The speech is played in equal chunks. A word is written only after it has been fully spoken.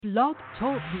Blog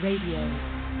Talk Radio.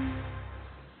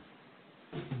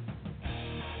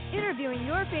 Interviewing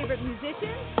your favorite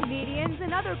musicians, comedians,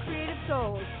 and other creative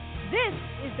souls. This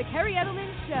is the Kerri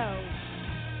Edelman Show.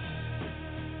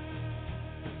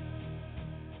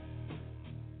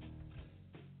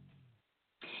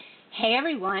 Hey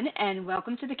everyone, and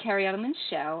welcome to the Kerri Edelman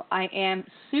Show. I am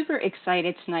super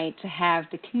excited tonight to have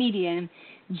the comedian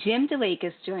Jim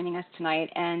Dailakis joining us tonight,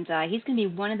 and he's going to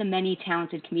be one of the many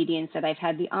talented comedians that I've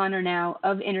had the honor now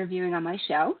of interviewing on my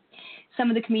show. Some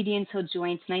of the comedians he'll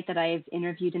join tonight that I've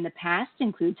interviewed in the past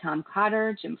include Tom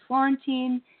Cotter, Jim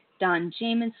Florentine, Don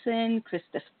Jamieson, Chris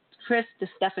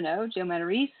DiStefano, Joe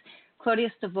Matarese, Claudia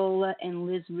Stavola, and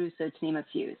Liz Russo, to name a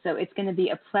few. So it's going to be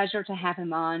a pleasure to have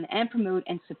him on and promote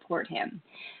and support him.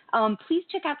 Please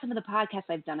check out some of the podcasts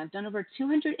I've done. I've done over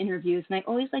 200 interviews, and I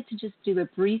always like to just do a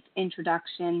brief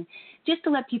introduction just to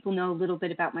let people know a little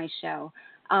bit about my show.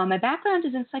 My background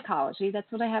is in psychology. That's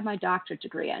what I have my doctorate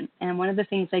degree in. And one of the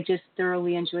things I just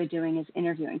thoroughly enjoy doing is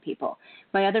interviewing people.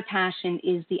 My other passion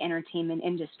is the entertainment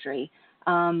industry.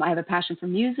 I have a passion for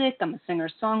music. I'm a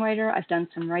singer-songwriter. I've done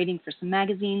some writing for some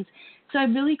magazines. So I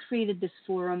really created this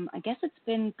forum, I guess it's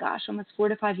been, almost 4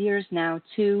 to 5 years now,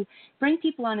 to bring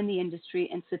people on in the industry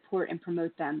and support and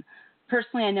promote them.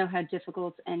 Personally, I know how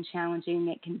difficult and challenging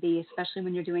it can be, especially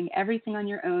when you're doing everything on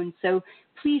your own. So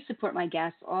please support my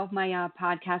guests. All of my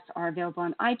podcasts are available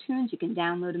on iTunes. You can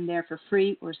download them there for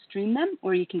free or stream them,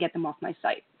 or you can get them off my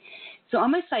site. So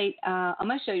on my site, on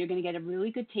my show, you're going to get a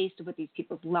really good taste of what these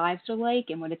people's lives are like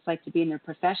and what it's like to be in their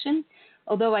profession.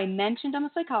 Although I mentioned I'm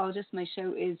a psychologist, my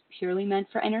show is purely meant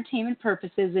for entertainment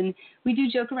purposes, and we do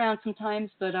joke around sometimes,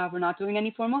 but we're not doing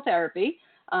any formal therapy,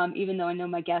 even though I know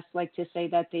my guests like to say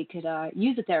that they could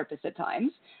use a therapist at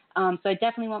times. So I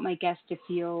definitely want my guests to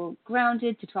feel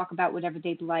grounded, to talk about whatever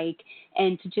they'd like,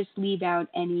 and to just leave out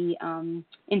any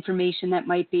information that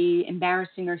might be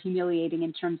embarrassing or humiliating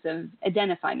in terms of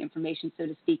identifying information, so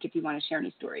to speak, if you want to share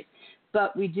any stories.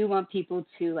 But we do want people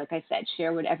to, like I said,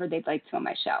 share whatever they'd like to on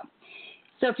my show.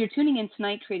 So if you're tuning in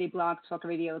tonight, create a Blog Talk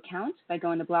Radio account by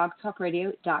going to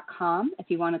blogtalkradio.com. If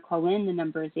you want to call in, the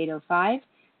number is 805-243-1320.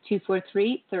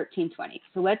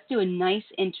 So let's do a nice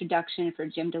introduction for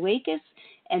Jim Dailakis,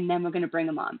 and then we're going to bring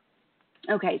him on.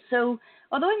 Okay, so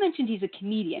although I mentioned he's a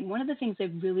comedian, one of the things I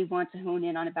really want to hone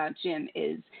in on about Jim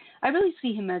is I really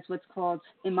see him as what's called,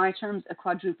 in my terms, a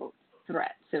quadruple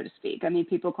threat, so to speak. I mean,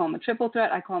 people call him a triple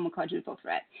threat. I call him a quadruple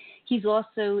threat. He's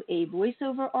also a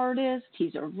voiceover artist.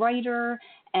 He's a writer,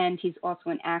 and he's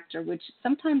also an actor, which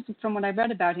sometimes from what I've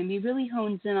read about him, he really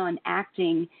hones in on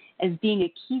acting as being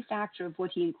a key factor of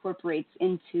what he incorporates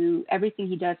into everything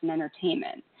he does in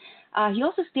entertainment. He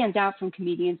also stands out from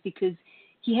comedians because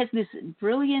he has this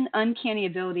brilliant, uncanny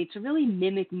ability to really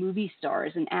mimic movie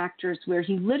stars and actors where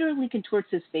he literally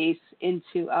contorts his face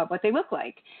into what they look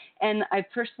like. And I've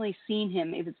personally seen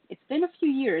him. It's been a few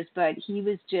years, but he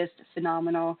was just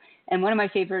phenomenal. And one of my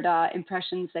favorite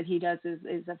impressions that he does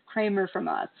is of Kramer from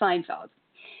Seinfeld.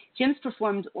 Jim's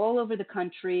performed all over the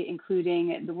country,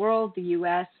 including the world, the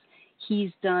U.S.,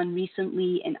 He's done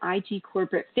recently an IG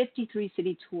corporate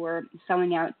 53-city tour,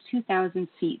 selling out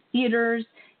 2,000-seat theaters.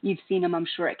 You've seen him, I'm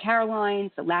sure, at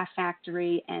Caroline's, the Laugh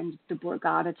Factory, and the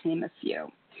Borgata, to name a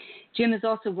few. Jim has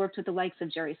also worked with the likes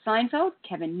of Jerry Seinfeld,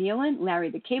 Kevin Nealon, Larry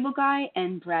the Cable Guy,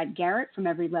 and Brad Garrett from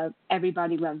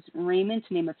Everybody Loves Raymond,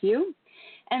 to name a few.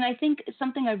 And I think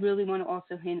something I really want to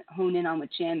also hone in on with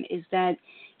Jim is that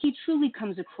he truly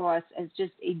comes across as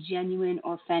just a genuine,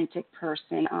 authentic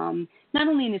person, not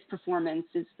only in his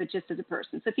performances, but just as a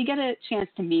person. So if you get a chance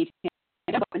to meet him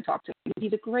and talk to him,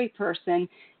 he's a great person,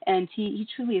 and he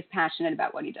truly is passionate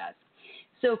about what he does.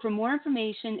 So for more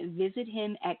information, visit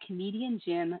him at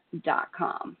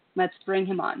comedianjim.com. Let's bring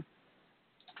him on.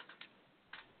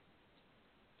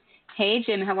 Hey,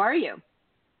 Jim, how are you?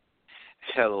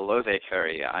 Hello there,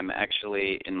 Kerri. I'm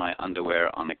actually in my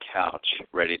underwear on the couch,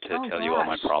 ready to tell you all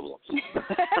my problems.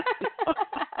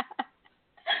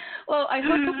 Well, I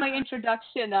hope with my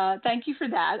introduction, thank you for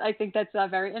that. I think that's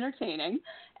very entertaining.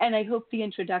 And I hope the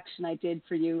introduction I did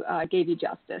for you gave you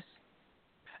justice.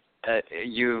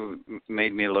 You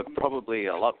made me look probably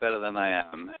a lot better than I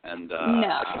am. And no.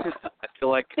 I feel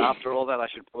like after all that, I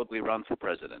should probably run for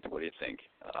president. What do you think?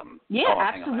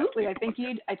 Absolutely. I think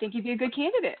you'd be a good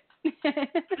candidate.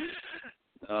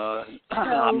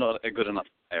 I'm not a good enough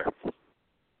liar.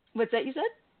 What's that you said?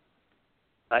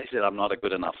 I said I'm not a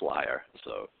good enough liar.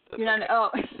 So you're not. Okay.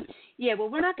 Oh, yeah. Well,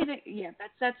 we're not gonna. Yeah,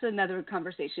 that's another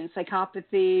conversation.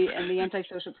 Psychopathy and the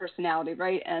antisocial personality,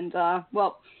 right? And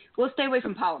we'll stay away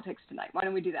from politics tonight. Why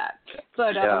don't we do that?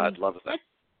 But I'd love that.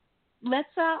 let's.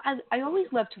 I always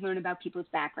love to learn about people's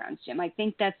backgrounds, Jim. I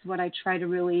think that's what I try to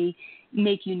really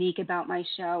make unique about my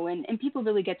show, and people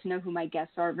really get to know who my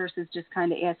guests are versus just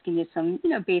kind of asking you some,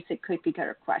 basic cookie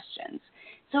cutter questions.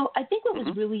 So I think what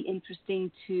was really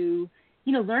interesting to,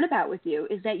 learn about with you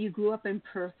is that you grew up in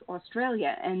Perth,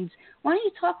 Australia. And why don't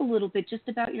you talk a little bit just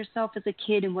about yourself as a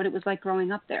kid and what it was like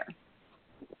growing up there?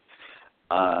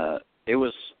 It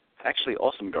was actually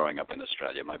awesome growing up in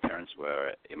Australia. My parents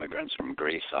were immigrants from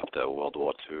Greece after World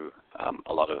War II.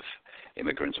 A lot of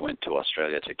immigrants went to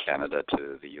Australia, to Canada,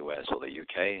 to the US or the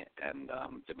UK, and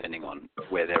depending on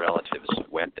where their relatives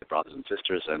went, their brothers and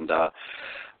sisters. And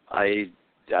I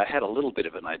had a little bit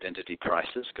of an identity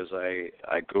crisis because I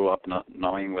grew up not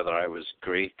knowing whether I was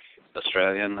Greek,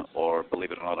 Australian, or,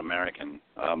 believe it or not, American,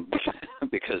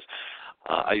 because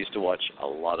I used to watch a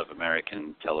lot of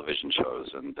American television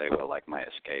shows, and they were like my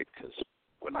escape because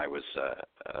when I was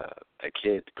a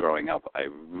kid growing up,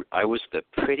 I was the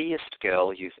prettiest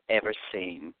girl you've ever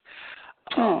seen.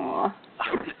 Aww.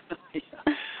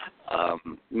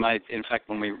 In fact,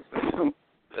 when we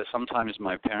sometimes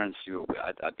my parents,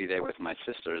 I'd be there with my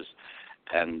sisters,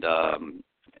 and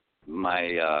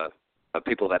my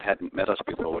people that hadn't met us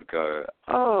before would go,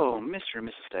 "Oh, Mr. and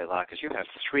Mrs. Dailakis, you have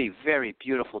 3 very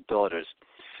beautiful daughters."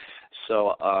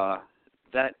 So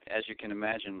that, as you can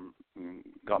imagine,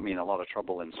 got me in a lot of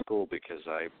trouble in school because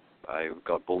I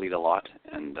got bullied a lot,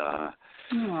 and I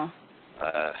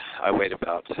weighed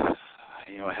about,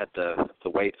 I had the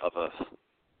weight of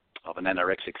an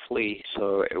anorexic flea,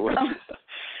 so it was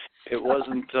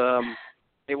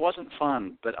it wasn't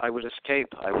fun, but I would escape.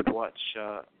 I would watch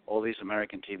all these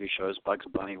American TV shows. Bugs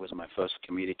Bunny was my first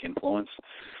comedic influence,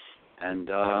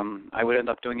 and I would end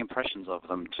up doing impressions of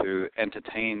them to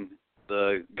entertain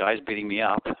the guys beating me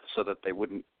up so that they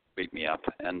wouldn't beat me up.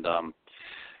 And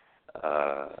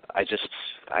I just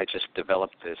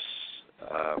developed this,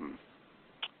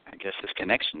 this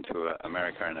connection to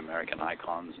America and American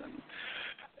icons,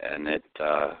 and it.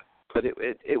 But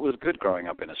it was good growing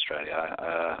up in Australia.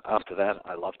 After that,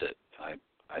 I loved it. I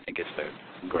think it's a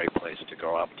great place to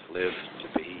grow up, to live, to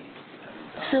be.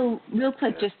 So real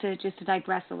quick, just to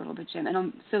digress a little bit, Jim, and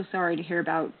I'm so sorry to hear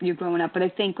about you growing up, but I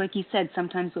think, like you said,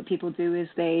 sometimes what people do is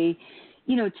they,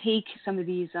 take some of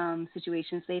these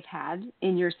situations they've had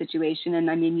in your situation,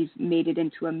 and I mean, you've made it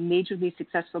into a majorly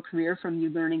successful career from you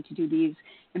learning to do these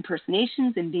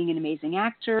impersonations and being an amazing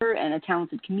actor and a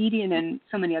talented comedian and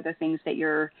so many other things that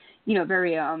you're,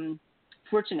 very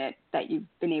fortunate that you've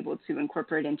been able to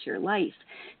incorporate into your life.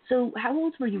 So how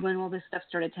old were you when all this stuff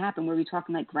started to happen? Were we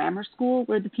talking like grammar school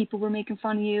where the people were making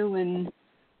fun of you and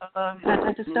that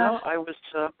type of stuff? No,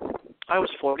 I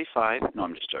was 45. No,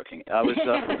 I'm just joking. I was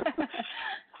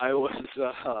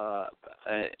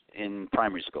in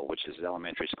primary school, which is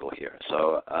elementary school here.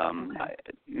 So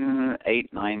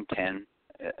 8, 9, 10,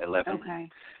 11,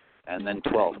 and then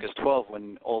 12. Because 12,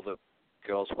 when all the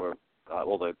guys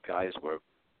were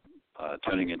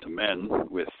turning into men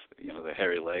with the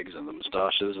hairy legs and the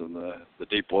moustaches and the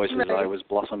deep voices, right. I was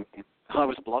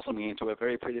blossoming into a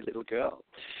very pretty little girl.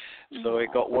 So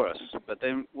it got worse. But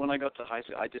then when I got to high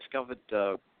school, I discovered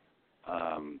a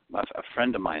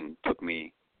friend of mine took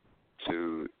me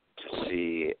to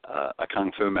see a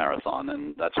kung fu marathon,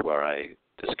 and that's where I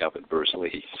discovered Bruce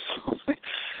Lee.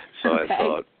 So I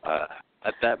thought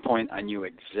at that point I knew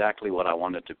exactly what I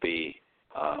wanted to be.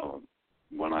 I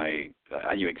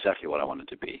knew exactly what I wanted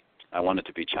to be. I wanted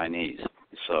to be Chinese.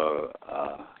 So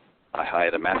I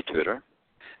hired a math tutor.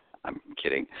 I'm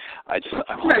kidding. I just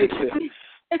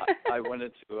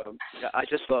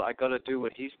thought I got to do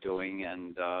what he's doing,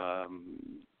 and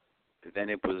then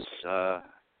it was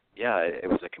it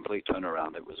was a complete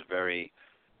turnaround. It was very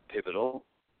pivotal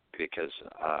because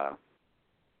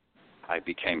I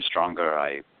became stronger.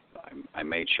 I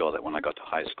made sure that when I got to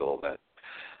high school that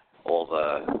all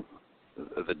the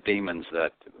demons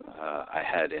that I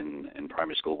had in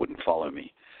primary school wouldn't follow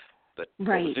me. But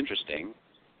what was interesting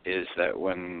is that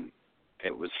when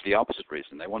it was the opposite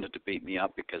reason, they wanted to beat me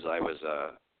up because I was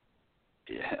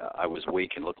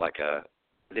weak and looked like a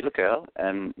little girl,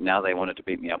 and now they wanted to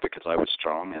beat me up because I was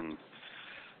strong and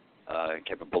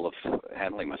capable of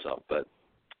handling myself. But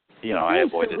I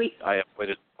avoided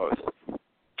both.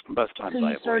 Both times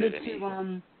I avoided any.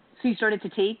 So you started to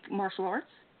take martial arts?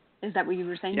 Is that what you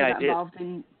were saying? Yeah, you got involved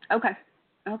in? Okay,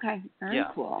 very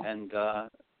cool.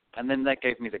 And then that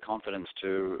gave me the confidence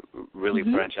to really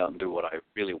branch out and do what I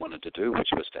really wanted to do, which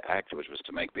was to act, which was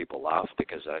to make people laugh.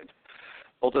 Because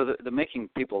although the making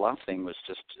people laugh thing was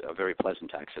just a very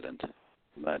pleasant accident,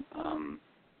 but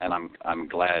and I'm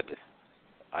glad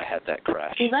I had that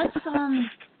crash. Well,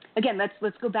 again,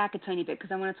 let's go back a tiny bit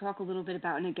because I want to talk a little bit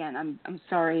about. And again, I'm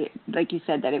sorry, like you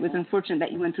said, that it was unfortunate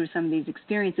that you went through some of these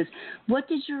experiences. What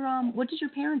did your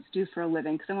parents do for a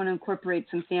living? Because I want to incorporate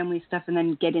some family stuff and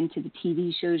then get into the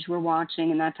TV shows you were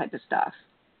watching and that type of stuff.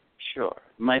 Sure.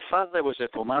 My father was a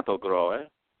tomato grower,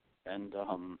 and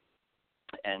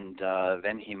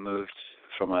then he moved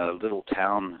from a little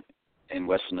town in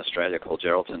Western Australia called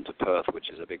Geraldton to Perth, which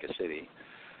is a bigger city,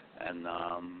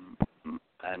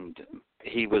 and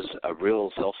he was a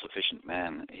real self-sufficient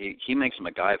man. He makes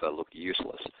MacGyver look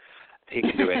useless. He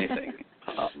can do anything.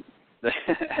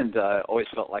 And I always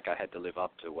felt like I had to live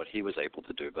up to what he was able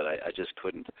to do, but I just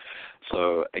couldn't.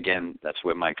 So again, that's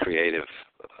where my creative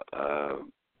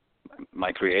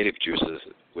juices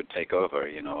would take over.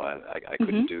 You know, I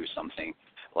couldn't do something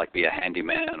like be a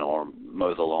handyman or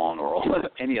mow the lawn or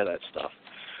any of that stuff.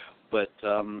 But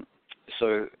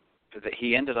so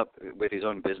he ended up with his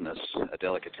own business, a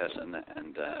delicatessen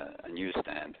and a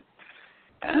newsstand.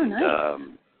 And nice.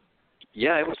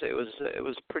 yeah, it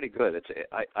was pretty good.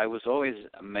 I was always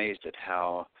amazed at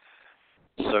how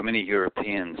so many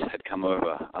Europeans had come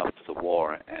over after the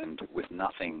war, and with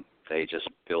nothing, they just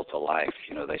built a life.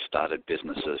 You know, they started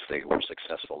businesses. They were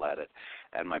successful at it.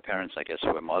 And my parents, I guess,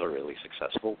 were moderately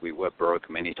successful. We were broke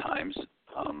many times.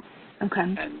 Okay.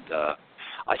 And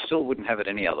I still wouldn't have it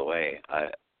any other way.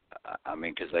 I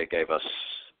mean, because they gave us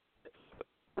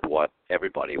what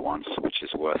everybody wants, which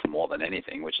is worth more than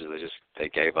anything, which is they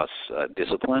gave us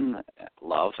discipline,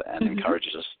 love, and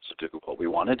encouraged us to do what we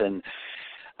wanted. And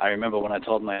I remember when I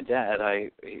told my dad,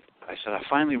 I said, I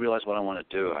finally realized what I want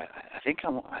to do. I think I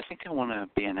want to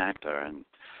be an actor and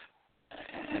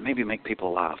maybe make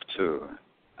people laugh too.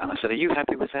 And I said, are you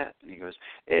happy with that? And he goes,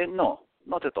 no,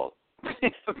 not at all.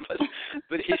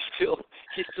 but he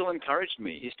still encouraged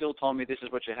me. He still told me this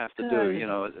is what you have to do. You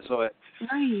know, so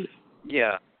right.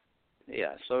 Yeah.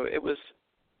 So it was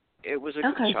a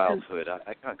good childhood.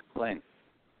 I can't complain.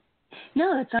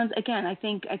 No, it sounds, again, I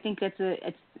think that's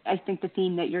I think the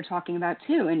theme that you're talking about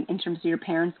too, in terms of your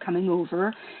parents coming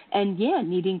over and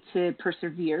needing to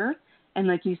persevere and,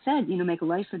 like you said, you know, make a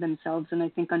life for themselves. And I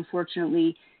think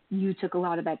unfortunately you took a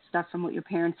lot of that stuff from what your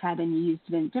parents had and you used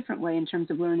it in a different way in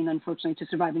terms of learning, unfortunately, to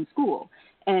survive in school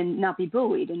and not be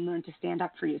bullied and learn to stand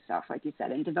up for yourself, like you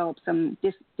said, and develop some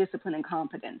discipline and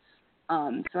competence.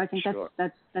 So I think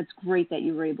that's great that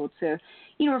you were able to,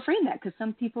 you know, reframe that, because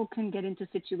some people can get into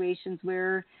situations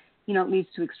where, you know, it leads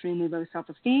to extremely low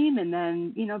self-esteem and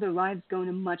then, you know, their lives go in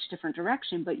a much different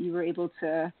direction, but you were able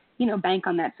to, you know, bank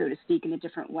on that, so to speak, in a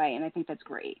different way. And I think that's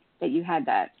great that you had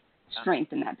that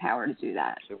strength and that power to do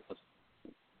that. It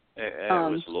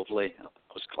was lovely. I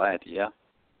was glad, yeah.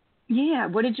 Yeah.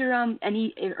 What did are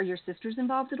your sisters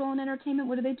involved at all in entertainment?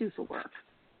 What do they do for work?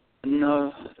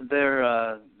 No, they're,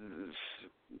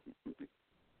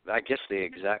 I guess, the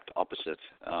exact opposite.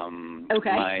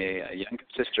 Okay. My younger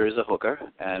sister is a hooker,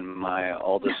 and my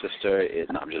older sister is,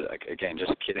 no, I'm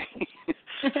just kidding.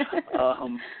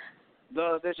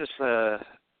 No, they're just, I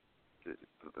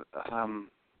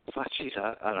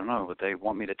don't know, would they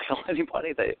want me to tell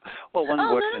anybody?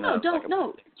 One works in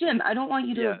no, Jim, I don't want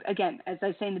you to, again, as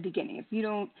I say in the beginning, if you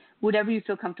don't, whatever you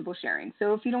feel comfortable sharing.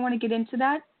 So if you don't want to get into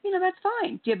that, you know, that's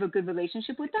fine. Do you have a good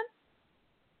relationship with them?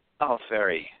 Oh,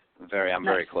 very. I'm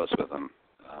nice. very close with them.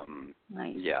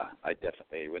 Nice. Yeah, I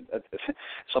definitely would.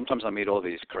 Sometimes I meet all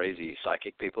these crazy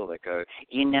psychic people that go,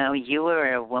 you know, you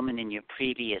were a woman in your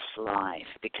previous life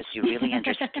because you really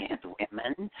understand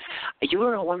women. You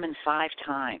were a woman 5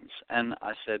 times. And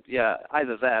I said, yeah,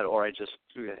 either that or I just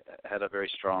had a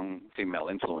very strong female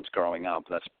influence growing up.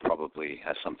 That's probably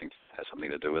has something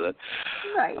to do with it.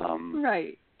 Right,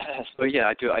 right. So, yeah,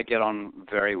 I do. I get on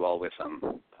very well with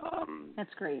them.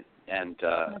 That's great. And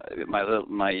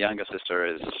my younger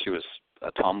sister she was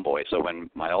a tomboy. So when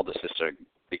my older sister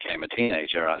became a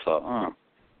teenager, I thought, oh,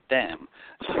 damn.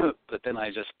 But then I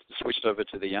just switched over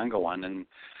to the younger one, and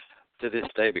to this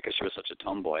day, because she was such a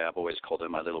tomboy, I've always called her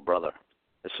my little brother.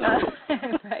 So,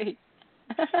 right.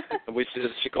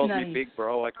 She calls me big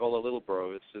bro. I call her little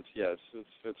bro.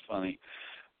 It's funny,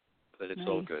 but it's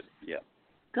all good. Yeah.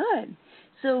 Good.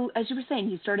 So as you were saying,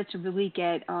 you started to really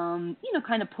get, you know,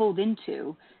 kind of pulled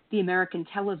into the American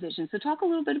television. So talk a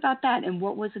little bit about that, and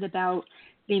what was it about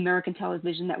the American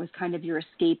television that was kind of your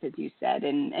escape, as you said,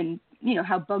 and you know,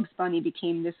 how Bugs Bunny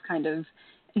became this kind of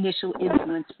initial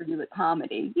influence for you with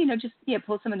comedy. You know, just,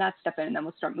 pull some of that stuff in, and then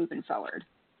we'll start moving forward.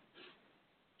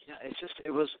 Yeah,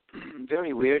 it was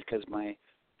very weird because my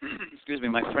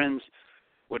friends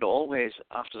would always,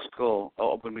 after school,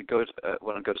 or when I go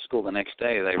to school the next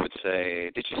day, they would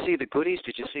say, did you see the goodies?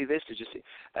 Did you see this? Did you see?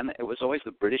 And it was always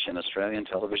the British and Australian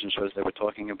television shows they were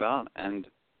talking about. And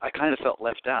I kind of felt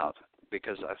left out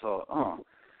because I thought, oh,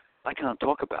 I can't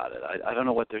talk about it. I don't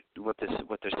know what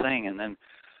they're saying. And then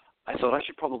I thought I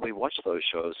should probably watch those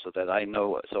shows so that I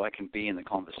know, so I can be in the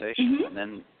conversation. And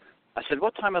then I said,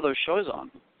 what time are those shows on?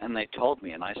 And they told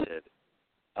me, and I said,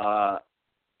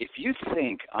 if you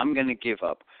think I'm going to give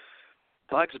up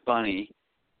Bugs Bunny,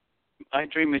 I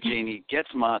Dream of Jeannie, Get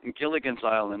Smart, and Gilligan's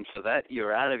Island for that,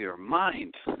 you're out of your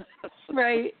mind.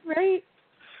 Right.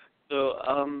 So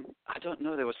I don't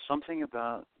know. There was something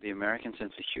about the American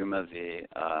sense of humor.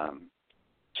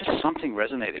 Just something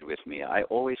resonated with me. I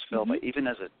always felt like, even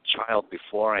as a child,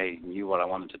 before I knew what I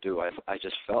wanted to do, I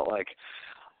just felt like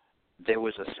there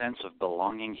was a sense of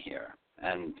belonging here.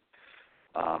 And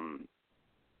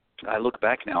I look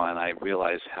back now and I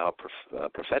realize how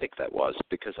prophetic that was,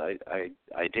 because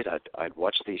I'd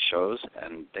watch these shows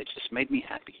and they just made me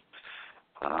happy.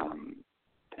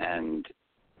 And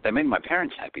they made my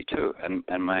parents happy too. And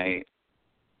then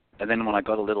when I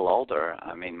got a little older,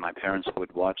 I mean, my parents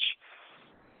would watch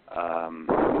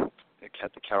the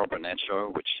Carol Burnett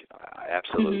show, which I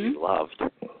absolutely loved.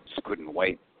 Just couldn't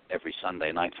wait every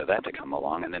Sunday night for that to come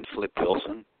along. And then Flip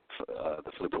Wilson,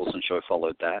 the Flip Wilson show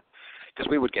followed that, because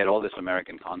we would get all this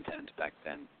American content back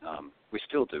then. We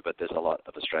still do, but there's a lot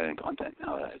of Australian content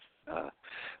nowadays.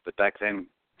 But back then,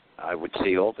 I would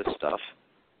see all this stuff,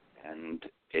 and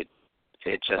it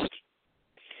just,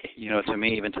 to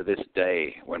me, even to this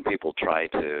day, when people try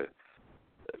to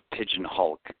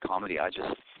pigeonhole comedy, I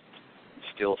just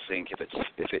still think if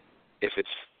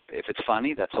it's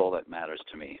funny, that's all that matters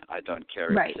to me. I don't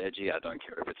care if it's edgy. I don't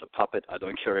care if it's a puppet. I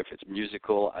don't care if it's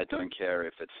musical. I don't care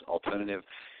if it's alternative.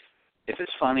 If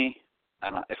it's funny,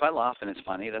 and if I laugh and it's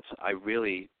funny,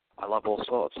 I love all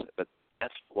sorts. But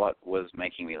that's what was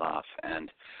making me laugh.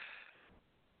 And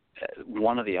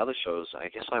one of the other shows, I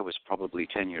guess I was probably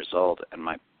 10 years old, and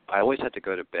I always had to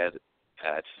go to bed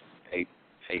at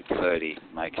 8:30.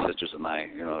 My sisters and I,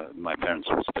 my parents,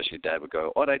 especially Dad, would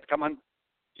go, all right, come on,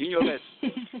 in your bed.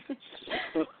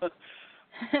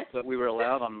 But we were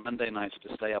allowed on Monday nights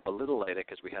to stay up a little later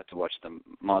because we had to watch the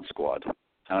Mod Squad.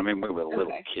 And I mean, we were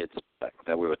little kids back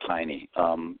then. We were tiny.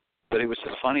 But it was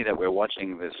just funny that we're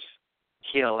watching this.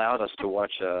 He allowed us to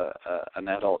watch an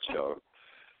adult show.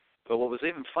 But what was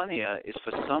even funnier is,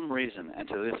 for some reason, and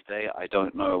to this day, I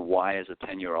don't know why, as a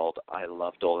 10-year-old, I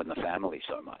loved All in the Family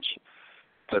so much.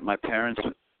 But my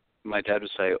dad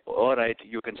would say, all right,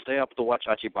 you can stay up to watch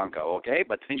Achibanka, okay?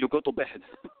 But then you go to bed.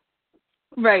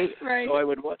 Right. So I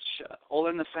would watch All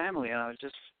in the Family, and I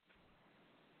just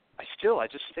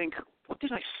think, what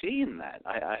did I see in that?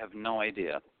 I have no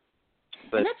idea.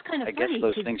 But and that's kind of I guess funny,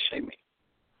 those things shape me.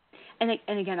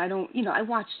 And again, I don't, I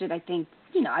watched it. I think,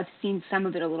 I've seen some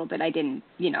of it a little bit. I didn't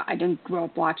grow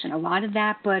up watching a lot of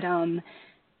that, but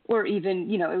or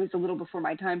even, it was a little before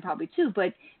my time probably too.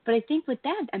 But I think with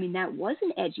that, I mean, that was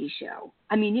an edgy show.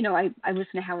 I mean, I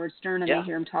listen to Howard Stern and I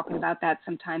hear him talking about that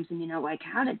sometimes, and like,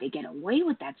 how did they get away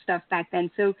with that stuff back then?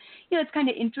 So, it's kind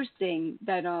of interesting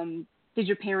that did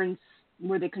your parents,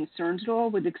 were they concerned at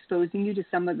all with exposing you to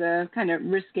some of the kind of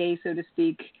risque, so to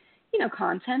speak,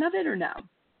 content of it, or no?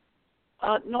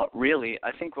 Not really.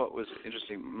 I think what was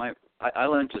interesting, I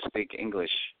learned to speak English.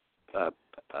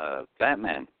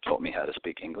 Batman taught me how to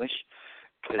speak English.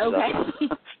 Okay.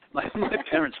 My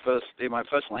parents' my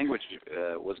first language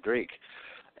was Greek,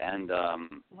 and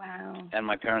wow. And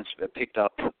my parents picked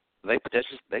up. They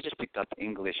just picked up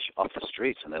English off the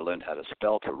streets, and they learned how to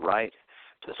spell, to write,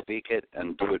 to speak it,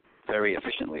 and do it very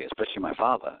efficiently. Especially my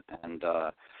father, and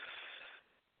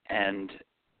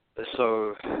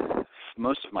so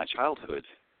most of my childhood,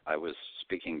 I was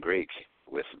speaking Greek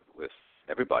with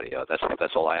everybody.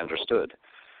 That's all I understood.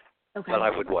 Okay. But I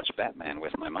would watch Batman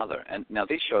with my mother. And now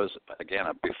these shows, again,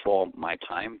 are before my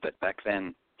time, but back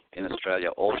then in Australia,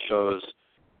 all shows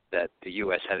that the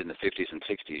U.S. had in the 50s and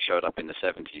 60s showed up in the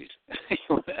 70s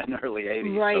and early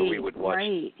 80s. Right, so we would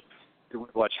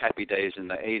watch Happy Days in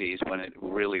the 80s when it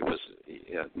really was,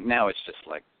 now it's just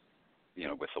like,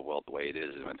 with the world the way it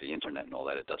is, and with the internet and all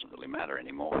that, it doesn't really matter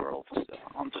anymore. We're all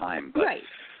on time. But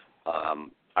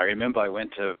I remember I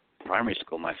went to primary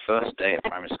school. My first day at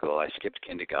primary school, I skipped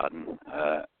kindergarten,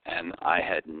 and I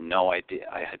had no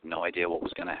idea what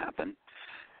was going to happen.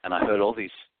 And I heard all these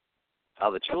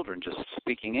other children just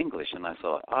speaking English, and I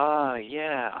thought,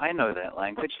 yeah, I know that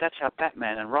language. That's how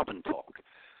Batman and Robin talk.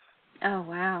 Oh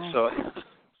wow!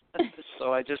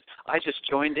 So I just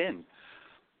joined in.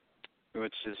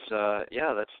 Which is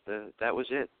that was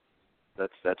it.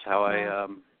 That's how I.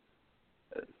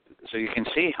 So you can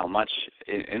see how much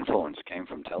influence came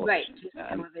from television. Right,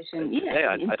 television. Today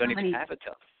I don't even have a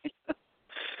television.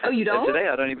 Oh, you don't? Today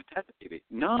I don't even have the TV.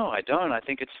 No, I don't. I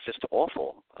think it's just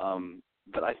awful.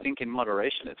 But I think in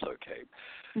moderation it's okay.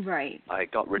 Right. I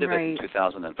got rid of it in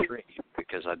 2003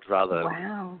 because I'd rather.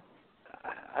 Wow.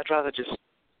 I'd rather just,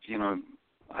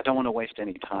 I don't want to waste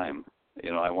any time.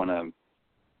 I want to.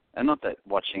 And not that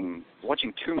watching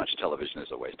too much television is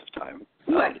a waste of time.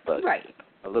 Right. But right.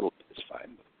 a little bit is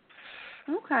fine.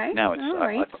 Okay. Now it's all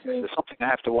right. if there's something I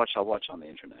have to watch, I'll watch on the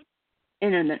internet.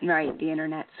 Internet, right? The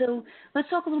internet. So let's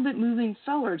talk a little bit moving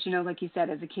forward. Like you said,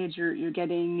 as a kid, you're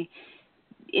getting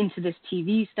into this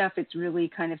TV stuff. It's really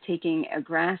kind of taking a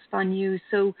grasp on you.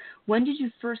 So when did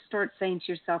you first start saying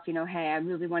to yourself, hey, I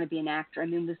really want to be an actor? I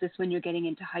mean, was this when you're getting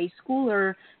into high school,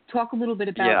 or talk a little bit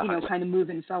about kind of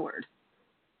moving forward?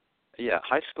 Yeah,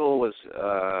 high school was.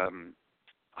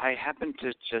 I happened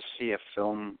to just see a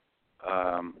film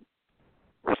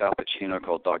with Al Pacino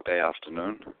called Dog Day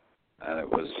Afternoon, and it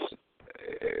was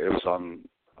on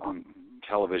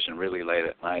television really late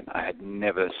at night. I had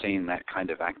never seen that kind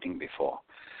of acting before.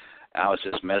 I was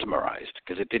just mesmerized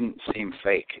because it didn't seem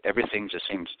fake. Everything just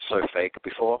seemed so fake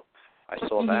before I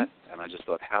saw that, and I just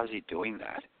thought, how's he doing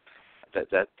that?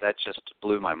 That just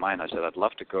blew my mind. I said, I'd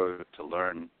love to go to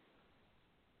learn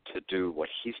to do what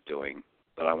he's doing,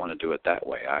 but I want to do it that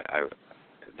way.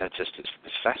 That just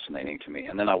is fascinating to me.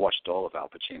 And then I watched all of Al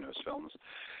Pacino's films,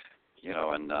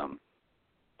 and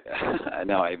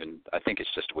I think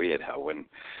it's just weird how when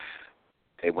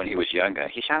he was younger,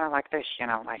 he sounded like this,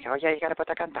 like, oh yeah, you got to put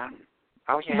the gun down.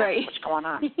 Oh yeah, right. What's going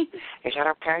on? Is that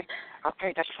okay?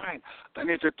 Okay, that's fine. Then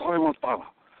he did toilet power,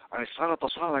 and he started to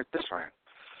sound like this, right?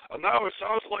 And now it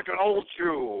sounds like an old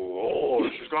Jew. Oh,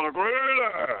 she's got a great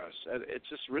ass. And it's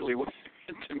just really weird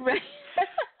to me. Right.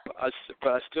 But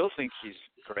I still think he's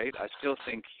great. I still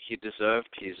think he deserved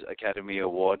his Academy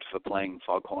Award for playing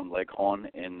Foghorn Leghorn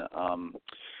in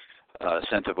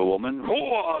Scent of a Woman.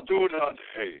 Oh, do that,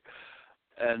 hey.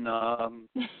 And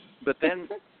but then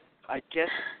I guess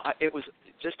it was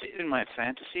just in my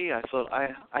fantasy. I thought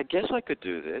I guess I could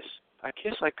do this. I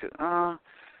guess I could.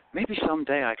 Maybe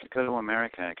someday I could go to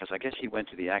America because I guess he went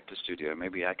to the actor studio.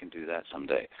 Maybe I can do that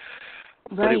someday.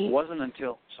 Right. But it wasn't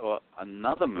until I saw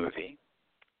another movie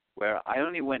where I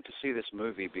only went to see this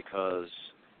movie because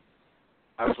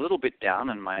I was a little bit down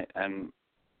and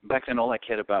back then all I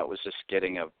cared about was just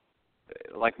getting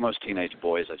like most teenage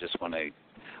boys, I just want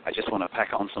to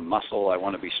pack on some muscle. I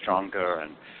want to be stronger,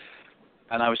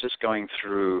 and I was just going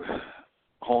through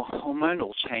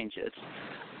hormonal changes,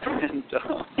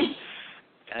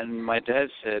 and my dad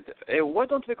said, "Hey, why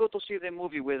don't we go to see the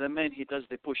movie where the man he does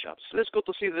the push-ups? Let's go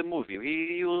to see the movie.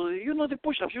 You know the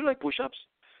push-ups. You like push-ups."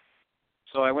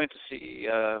 So I went to see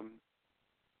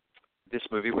this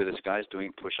movie where this guy's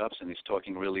doing push-ups and he's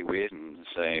talking really weird and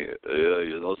saying,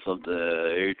 something,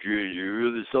 Adrian, you're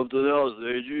really something else,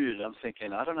 Adrian. I'm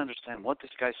thinking, I don't understand what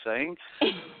this guy's saying,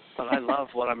 but I love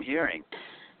what I'm hearing.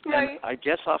 Right. And I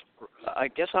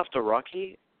guess after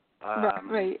Rocky,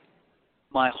 right.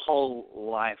 My whole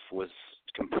life was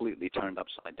completely turned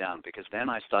upside down because then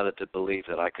I started to believe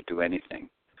that I could do anything.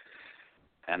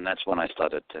 And that's when I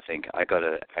started to think, I got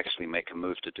to actually make a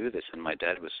move to do this. And my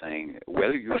dad was saying,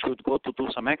 well, you should go to do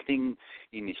some acting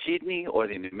in Sydney or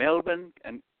in Melbourne.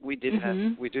 And we do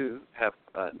have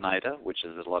NIDA, which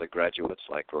is a lot of graduates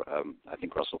like I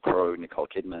think Russell Crowe, Nicole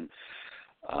Kidman,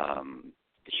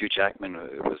 Hugh Jackman.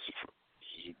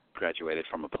 He graduated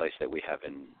from a place that we have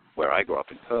where I grew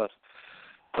up in Perth.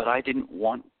 But I didn't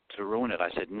want to ruin it. I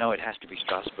said, no, it has to be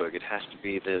Strasbourg. It has to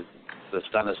be the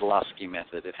Stanislavski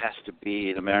method. It has to be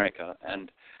in America. And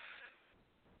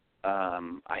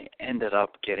I ended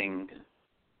up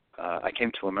I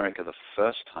came to America the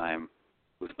first time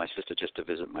with my sister just to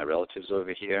visit my relatives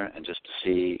over here and just to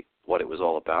see what it was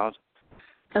all about.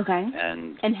 Okay.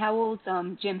 And how old,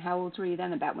 Jim, how old were you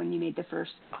then about when you made the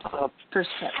first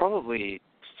trip? Probably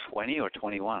 20 or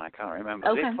 21. I can't remember.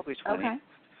 Okay. Probably 20. Okay.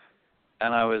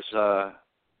 And I was...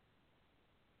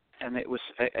 And it was,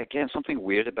 again, something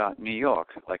weird about New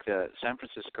York. Like San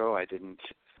Francisco,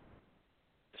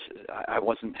 I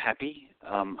wasn't happy.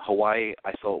 Hawaii,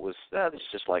 I thought was,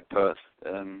 it's just like Perth.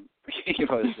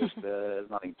 It's just there's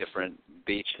nothing different.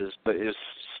 Beaches, but it was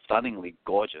stunningly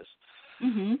gorgeous.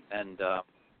 Mm-hmm. And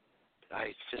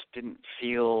I just didn't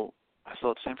feel, I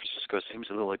thought San Francisco seems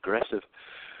a little aggressive.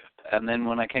 And then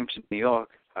when I came to New York,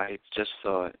 I just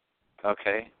thought,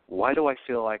 okay, why do I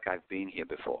feel like I've been here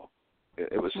before?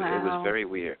 It was very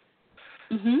weird,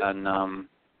 and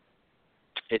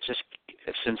it just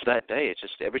since that day,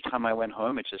 every time I went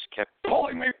home, it just kept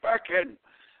pulling me back in,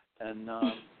 and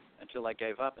until I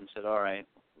gave up and said, all right,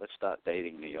 let's start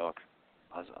dating New York.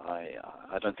 I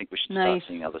don't think we should start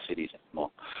seeing other cities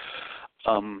anymore.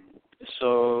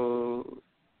 So.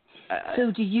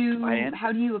 So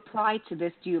how do you apply to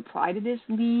this? Do you apply to this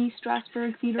Lee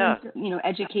Strasberg Theater? Yeah.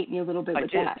 Educate me a little bit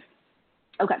with did. that.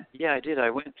 Okay. Yeah, I did. I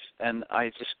went, and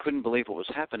I just couldn't believe what was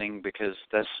happening because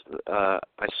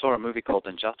I saw a movie called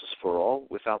Injustice for All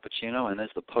with Al Pacino, and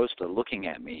there's the poster looking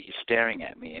at me. He's staring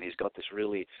at me, and he's got this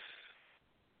really,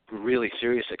 really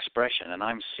serious expression, and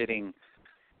I'm sitting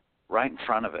right in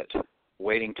front of it,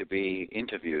 waiting to be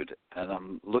interviewed, and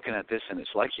I'm looking at this, and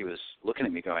it's like he was looking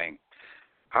at me going,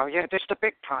 "Oh yeah, this is the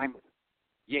big time.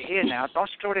 You're here now. Don't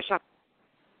screw this up."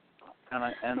 And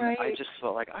I just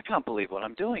felt like, I can't believe what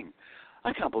I'm doing.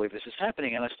 I can't believe this is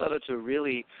happening. And I started to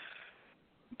really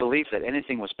believe that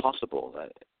anything was possible.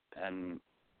 And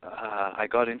I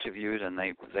got interviewed, and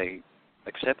they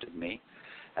accepted me.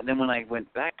 And then when I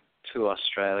went back to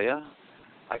Australia,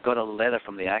 I got a letter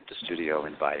from the actor studio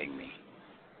inviting me.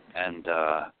 And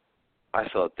I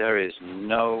thought, there is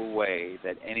no way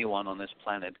that anyone on this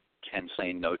planet can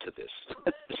say no to this.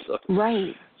 so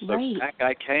back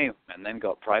I came, and then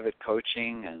got private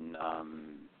coaching, and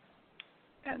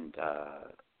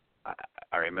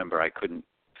I remember I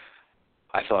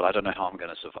thought, I don't know how I'm going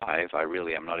to survive. I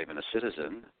really am not even a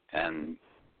citizen. And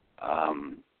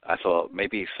I thought,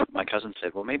 maybe my cousin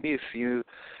said, well, maybe if you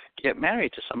get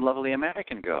married to some lovely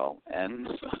American girl. And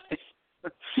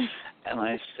and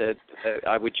I said,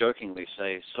 I would jokingly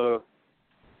say, so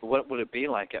what would it be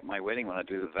like at my wedding when I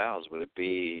do the vows? Would it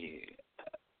be,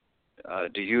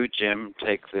 do you, Jim,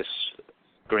 take this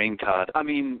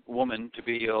woman to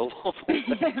be your lawful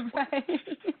Right.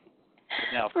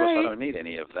 Now, of course, I don't need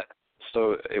any of that.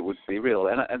 So it would be real.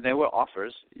 And there were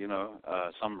offers,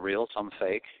 some real, some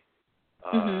fake.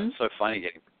 So funny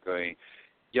going,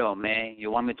 yo, man,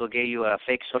 you want me to give you a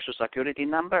fake Social Security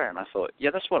number? And I thought,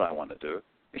 yeah, that's what I want to do.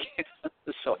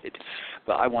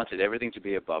 But I wanted everything to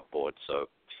be above board. So,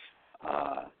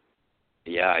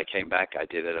 I came back, I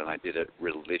did it, and I did it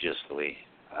religiously.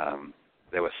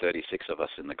 There were 36 of us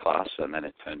in the class, and then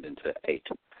it turned into 8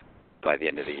 by the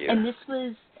end of the year. And this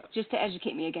was, just to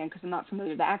educate me again, because I'm not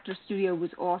familiar, the Actors Studio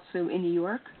was also in New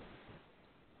York?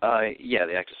 Yeah,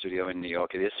 the Actors Studio in New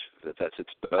York. It is. That's its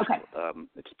birth. Okay.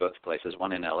 Its birthplace. There's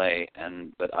one in L.A.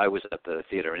 But I was at the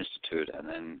Theater Institute, and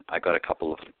then I got a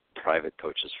couple of private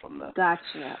coaches from the.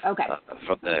 Gotcha. Okay.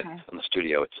 From the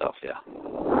studio itself. Yeah.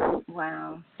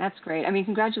 Wow, that's great. I mean,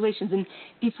 congratulations. And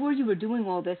before you were doing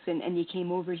all this, and you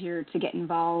came over here to get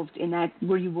involved in that,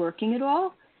 were you working at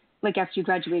all? Like after you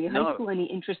graduated high school, any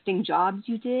interesting jobs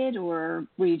you did, or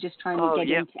were you just trying to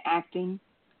get into acting?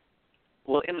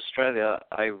 Well, in Australia,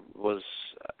 I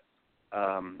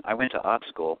went to art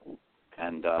school,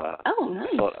 and nice. I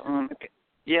thought,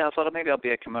 I thought maybe I'll be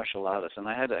a commercial artist, and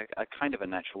I had a kind of a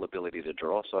natural ability to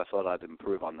draw, so I thought I'd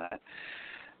improve on that.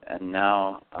 And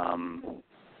now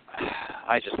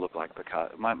I just look like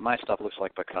Picasso. My stuff looks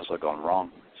like Picasso gone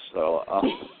wrong. So,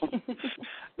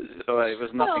 so it was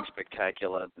nothing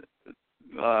spectacular.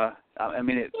 It's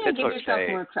give yourself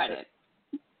more credit.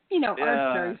 Art's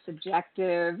very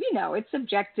subjective. It's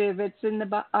subjective. It's in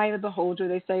the eye of the beholder,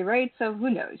 they say, right? So who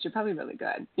knows? You're probably really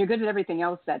good. You're good at everything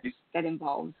else that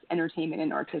involves entertainment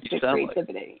and artistic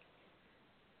creativity.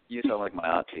 You sound like my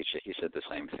art teacher. He said the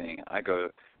same thing. I go,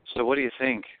 so what do you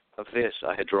think of this?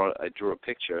 I drew a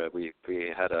picture. We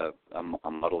had a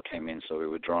model came in, so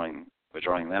we're drawing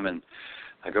them, and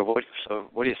I go, what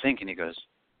do you think? And he goes,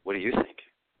 what do you think?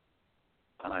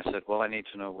 And I said, well, I need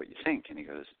to know what you think. And he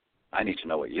goes, I need to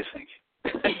know what you think.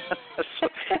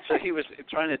 so he was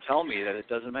trying to tell me that it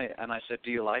doesn't matter. And I said,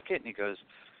 do you like it? And he goes,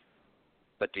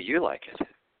 but do you like it?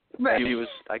 Right. And he was,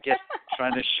 I guess,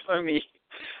 trying to show me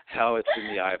how it's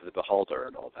in the eye of the beholder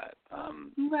and all that.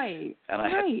 Right. And I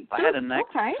had a knack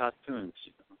for cartoons.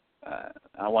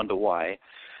 I wonder why,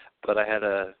 but I had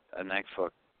a knack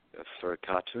for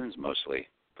cartoons mostly.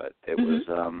 But it was,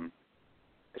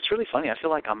 it's really funny. I feel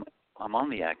like I'm on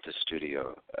the Actors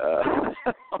Studio.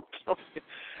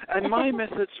 And my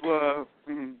methods were,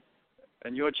 and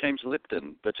you're James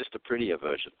Lipton, but just a prettier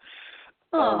version.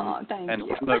 Thank and you.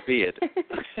 with no beard.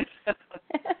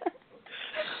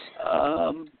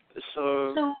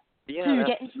 So you're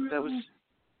getting through that was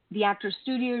the Actors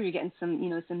Studio. You're getting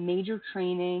some major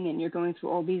training, and you're going through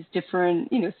all these different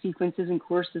sequences and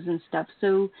courses and stuff.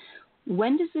 So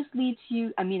when does this lead to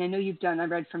you? I mean, I know I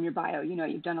read from your bio,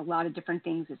 you've done a lot of different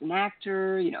things as an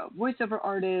actor, voiceover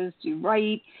artist, you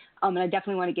write, and I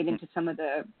definitely want to get into some of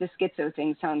the schizo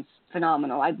thing. Sounds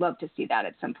phenomenal. I'd love to see that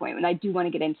at some point, and I do want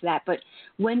to get into that. But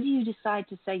when do you decide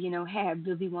to say, hey, I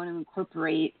really want to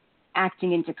incorporate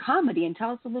acting into comedy? And tell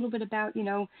us a little bit about,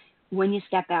 when you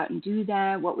step out and do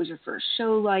that. What was your first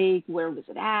show like? Where was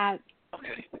it at?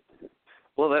 Okay.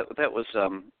 Well, that was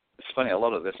funny. A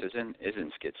lot of this is in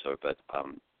schizo, but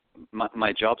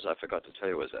my jobs, I forgot to tell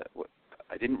you, was that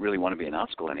I didn't really want to be in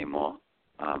art school anymore.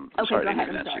 Sorry, I didn't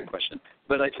even answer your question.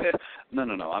 But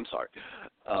no, I'm sorry.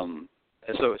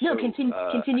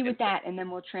 Continue with that, and then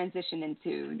we'll transition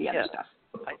into the other stuff.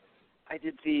 I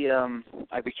did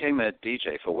I became a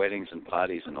DJ for weddings and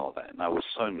parties and all that, and I was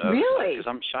so nervous. Really? Because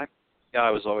I'm shy. Yeah,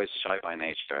 I was always shy by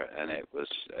nature, and it was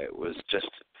just.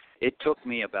 It took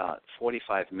me about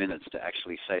 45 minutes to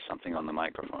actually say something on the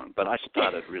microphone, but I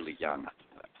started really young.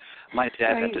 My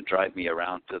dad had to drive me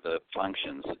around to the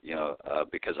functions,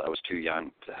 because I was too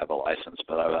young to have a license.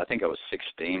 But I think I was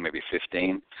 16, maybe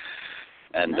 15,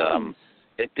 and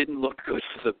it didn't look good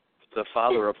for the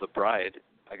father of the bride.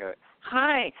 I go,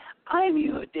 "Hi, I'm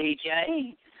your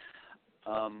DJ,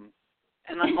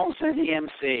 and I'm also the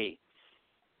MC."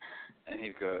 And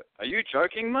he'd go, "Are you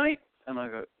joking, mate?" And I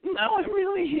go, "No, I'm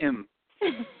really him."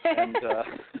 And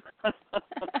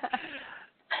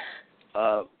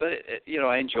but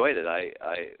I enjoyed it. I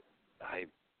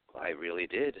really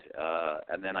did.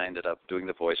 And then I ended up doing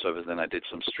the voiceovers. Then I did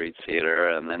some street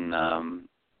theater, and then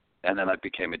I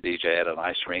became a DJ at an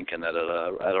ice rink and at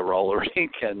a roller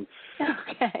rink, and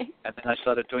then I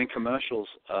started doing commercials.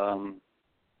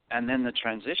 And then the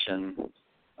transition,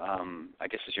 I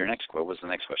guess was the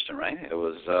next question, right? It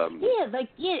was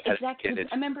exactly.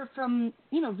 I remember from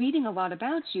reading a lot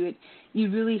about you, you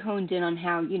really honed in on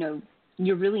how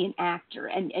you're really an actor,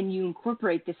 and you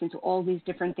incorporate this into all these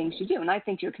different things you do. And I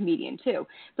think you're a comedian too.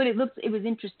 But it was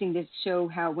interesting to show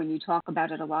how when you talk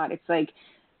about it a lot, it's like,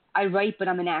 I write, but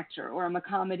I'm an actor, or I'm a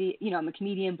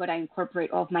comedian, but I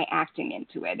incorporate all of my acting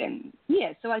into it. And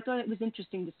so I thought it was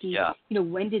interesting to see,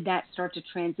 when did that start to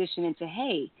transition into,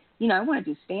 hey, I want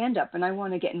to do stand-up, and I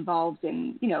want to get involved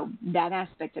in, that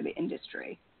aspect of the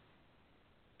industry.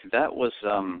 That was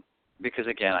because,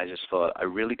 again, I just thought I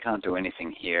really can't do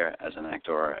anything here as an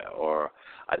actor, or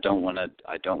I don't want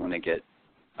to get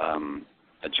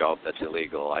a job that's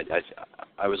illegal.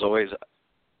 I was always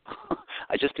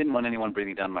I just didn't want anyone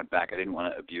breathing down my back. I didn't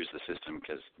want to abuse the system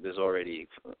because there's already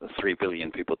 3 billion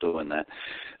people doing that.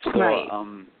 So,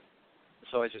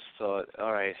 so I just thought,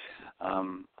 all right,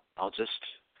 I'll do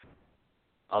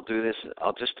this.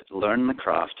 I'll just learn the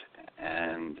craft,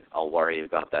 and I'll worry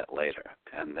about that later.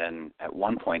 And then at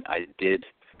one point, I did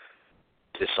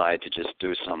decide to just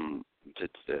do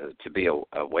to be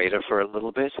a waiter for a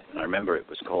little bit. And I remember it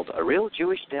was called A Real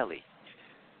Jewish Deli.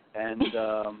 And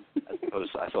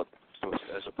I thought,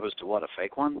 as opposed to what, a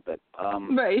fake one? But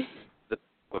they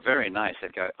were very nice.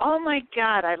 They'd go, "Oh my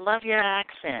God, I love your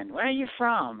accent. Where are you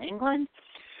from? England?"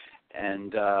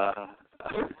 And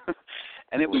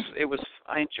and it was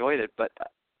I enjoyed it, but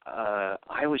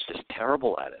I was just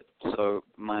terrible at it. So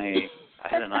I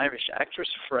had an Irish actress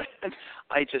friend.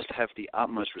 I just have the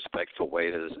utmost respect for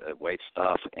waiters, wait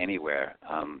staff anywhere.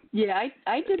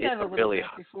 I did that a little bit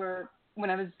before. When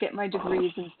I was getting my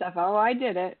degrees and stuff, I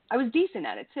did it. I was decent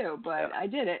at it too, but I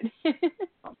did it.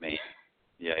 Not me.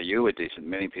 Yeah, you were decent.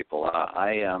 Many people are.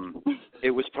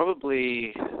 It was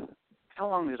probably, how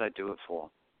long did I do it for?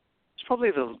 It's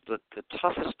probably the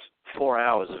toughest 4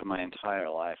 hours of my entire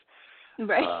life.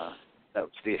 Right. That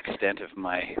was the extent of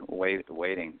my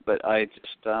waiting. But I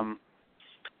just, I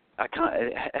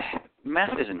can't.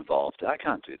 Math is involved. I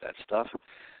can't do that stuff.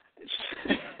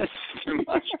 It's too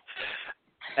much.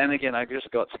 And again, I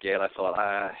just got scared. I thought,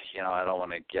 I don't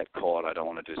want to get caught. I don't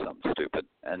want to do something stupid.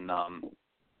 And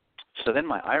so then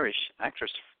my Irish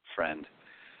actress friend,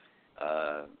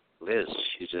 Liz,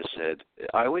 she just said,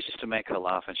 I always used to make her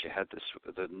laugh, and she had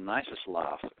the nicest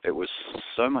laugh. It was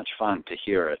so much fun to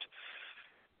hear it.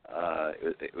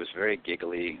 It was very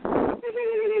giggly,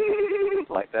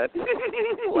 like that.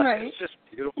 Right. It's just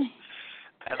beautiful.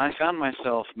 And I found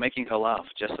myself making her laugh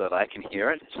just so that I can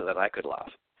hear it, so that I could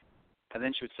laugh. And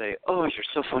then she would say, "Oh, you're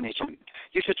so funny, Jim.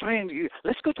 You should try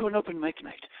let's go to an open mic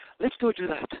night. Let's go do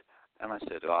that." And I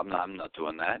said, "Oh, I'm not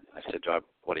doing that." I said,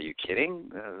 "What are you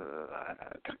kidding?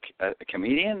 A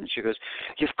comedian?" And she goes,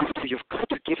 "You've got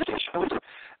to give it a shot."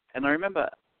 And I remember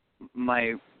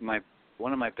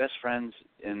one of my best friends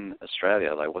in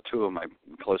Australia, two of my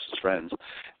closest friends,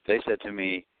 they said to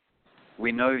me,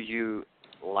 "We know you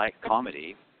like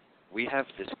comedy. We have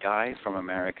this guy from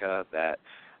America that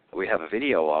we have a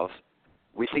video of.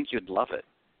 We think you'd love it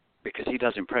because he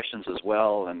does impressions as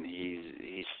well, and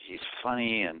he's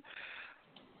funny."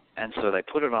 And so they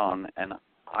put it on, and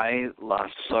I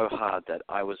laughed so hard that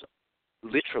I was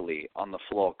literally on the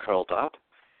floor curled up,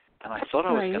 and I thought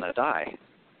I was going to die.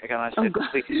 And I said,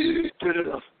 "Please, turn it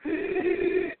off,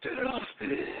 turn it off,"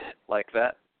 like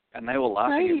that. And they were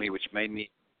laughing at me, which made me.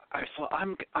 I thought,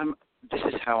 this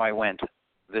is how I went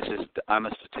I'm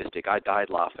a statistic. I died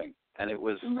laughing. And it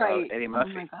was Eddie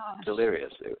Murphy, oh my gosh.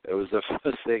 Delirious. It was the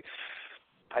first thing.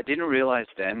 I didn't realize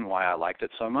then why I liked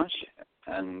it so much,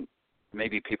 and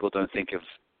maybe people don't think of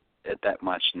it that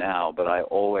much now, but I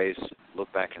always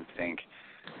look back and think,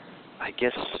 I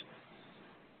guess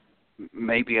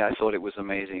maybe I thought it was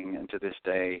amazing, and to this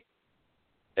day,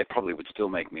 it probably would still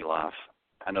make me laugh.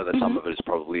 I know that some of it is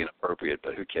probably inappropriate,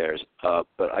 but who cares?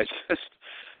 But I just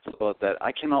thought that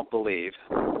I cannot believe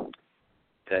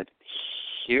that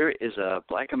here is a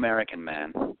black American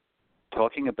man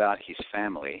talking about his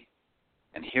family,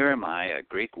 and here am I, a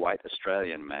Greek white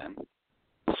Australian man,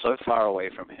 so far away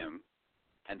from him,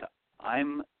 and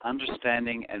I'm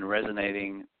understanding and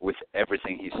resonating with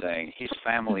everything he's saying. His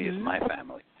family is my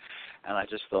family. And I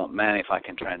just thought, man, if I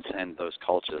can transcend those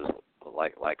cultures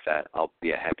like that, I'll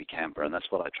be a happy camper. And that's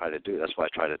what I try to do. That's why I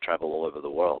try to travel all over the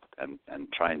world and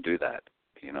try and do that,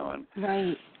 you know. And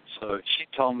right. So she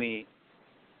told me,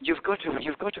 you've got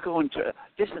to go and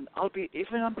listen.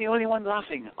 Even I'm the only one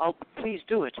laughing, please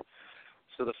do it.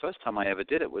 So the first time I ever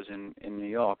did it was in New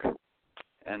York,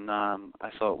 and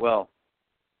I thought, well,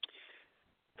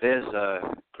 there's a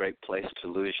great place to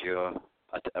lose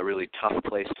a really tough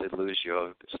place to lose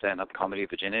your stand-up comedy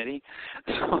virginity.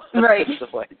 Right. So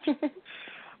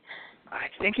I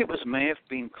think it may have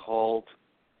been called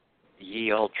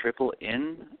Ye Old Triple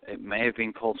Inn. It may have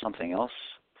been called something else.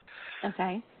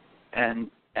 Okay. And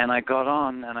I got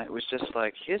on, and it was just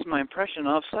like, here's my impression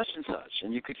of such and such.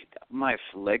 And my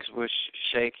legs were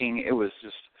shaking. It was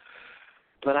just,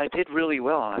 but I did really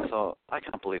well. And I thought, I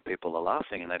can't believe people are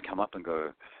laughing. And they'd come up and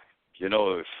go, you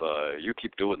know, if you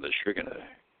keep doing this, you're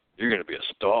gonna be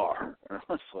a star.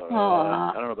 So,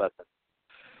 I don't know about that.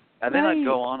 And then I'd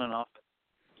go on and off.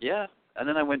 Yeah. And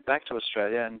then I went back to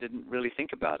Australia and didn't really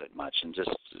think about it much, and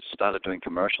just started doing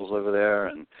commercials over there,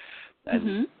 and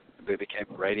we became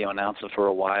a radio announcer for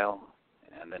a while,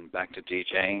 and then back to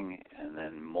DJing, and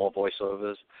then more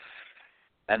voiceovers.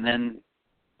 And then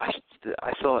I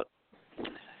thought,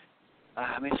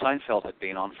 Seinfeld had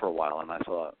been on for a while, and I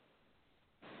thought,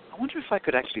 I wonder if I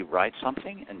could actually write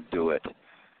something and do it,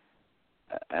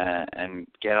 and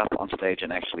get up on stage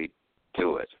and actually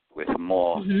do it with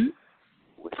more,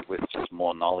 with just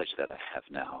more knowledge that I have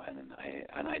now.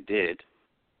 And I did,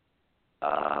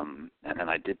 and then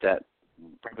I did that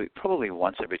probably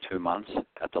once every 2 months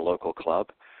at the local club,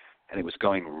 and it was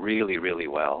going really, really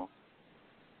well.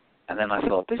 And then I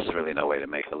thought, this is really no way to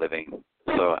make a living.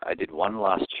 So I did one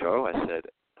last show. I said,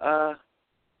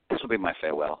 this will be my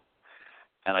farewell.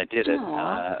 And I did it.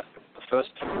 The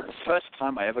first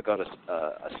time I ever got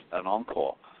an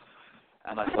encore.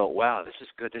 And I thought, wow, this is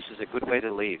good. This is a good way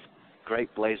to leave.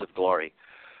 Great blaze of glory.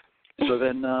 So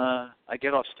then I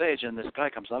get off stage, and this guy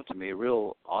comes up to me, a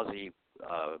real Aussie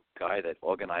guy that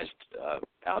organized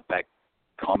Outback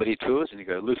comedy tours, and he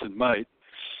goes, listen, mate,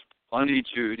 I need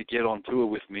you to get on tour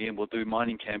with me, and we'll do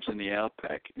mining camps in the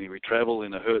Outback. And we travel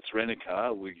in a Hertz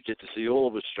rent-a-car. We get to see all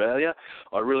of Australia.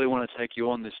 I really want to take you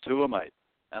on this tour, mate.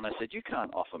 And I said, you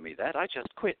can't offer me that. I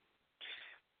just quit.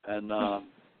 And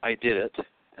I did it.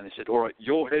 And they said, all right,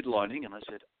 you're headlining. And I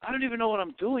said, I don't even know what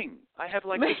I'm doing. I have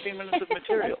like 15 minutes of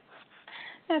material.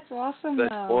 That's awesome, but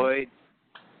though. Boy,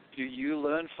 do you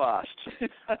learn fast.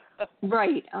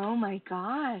 Right. Oh, my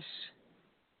gosh.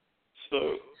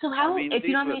 So how, if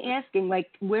you don't mind me asking, like,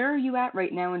 where are you at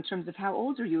right now in terms of how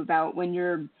old are you about when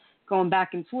you're going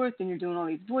back and forth and you're doing all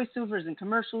these voiceovers and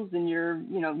commercials and you're,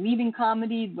 leaving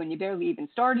comedy when you barely even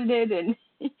started it, and,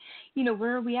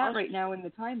 where are we at right now in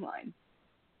the timeline?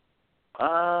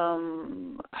 I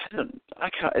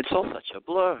can't, it's all such a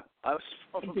blur. I was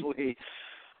probably...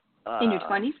 in your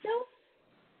 20s still?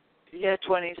 Yeah,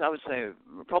 20s. I would say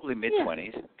probably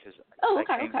mid-20s.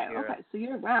 Okay. So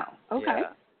you're, wow. Okay.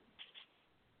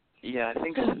 Yeah, I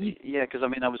think, because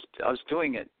I was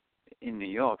doing it in New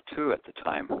York too at the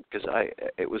time, because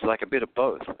it was like a bit of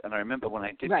both. And I remember when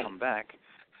I did come back,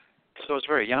 so I was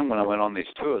very young when I went on these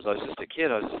tours. I was just a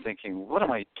kid. I was just thinking, what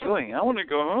am I doing? I want to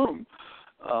go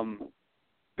home,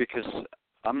 because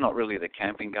I'm not really the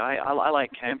camping guy. I like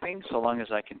camping so long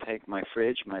as I can take my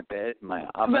fridge, my bed, my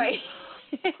oven,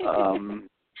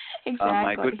 exactly.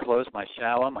 My good clothes, my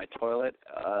shower, my toilet.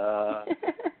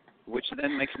 Which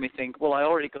then makes me think, well, I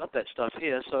already got that stuff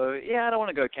here, so I don't want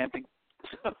to go camping.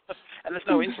 And there's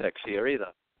no insects here either.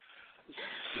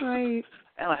 Right.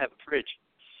 And I have a fridge.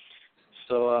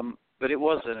 So, but it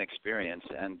was an experience,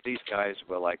 and these guys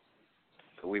were like,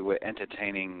 we were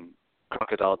entertaining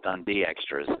Crocodile Dundee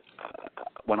extras.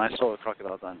 When I saw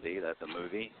Crocodile Dundee, the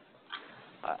movie,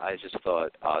 I just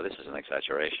thought, this is an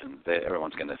exaggeration.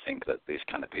 Everyone's going to think that these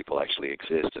kind of people actually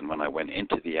exist. And when I went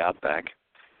into the Outback,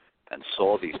 and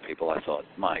saw these people, I thought,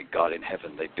 my God in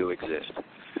heaven, they do exist.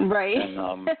 Right.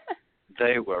 And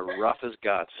they were rough as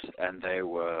guts, and they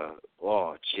were,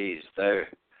 oh, geez, they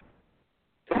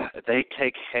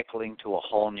take heckling to a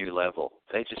whole new level.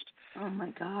 They just, oh my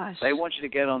gosh, they want you to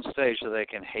get on stage so they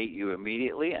can hate you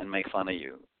immediately and make fun of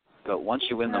you. But once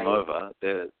you win them over,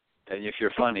 and if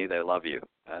you're funny, they love you.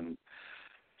 And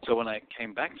so when I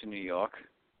came back to New York,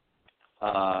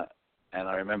 and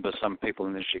I remember some people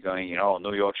in the industry going,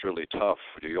 New York's really tough.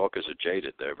 New Yorkers are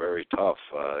jaded. They're very tough.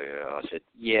 I said,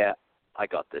 yeah, I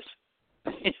got this.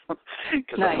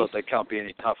 Because I thought they can't be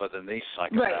any tougher than these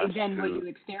psychopaths. Right, than what you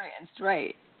experienced,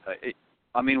 right.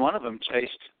 One of them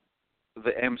chased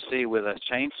the MC with a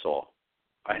chainsaw,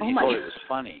 and he thought it was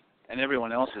funny, and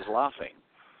everyone else is laughing.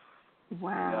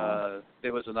 Wow.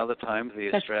 There was another time the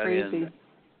That's Australian crazy.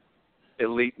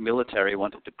 elite military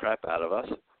wanted the crap out of us.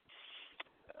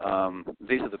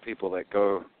 These are the people that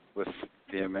go with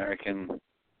the American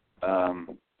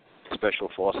special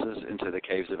forces into the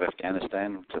caves of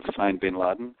Afghanistan to find bin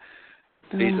Laden.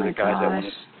 These are the guys that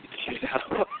wanted to get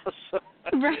out of us.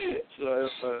 Right. So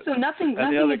nothing is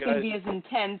going to be as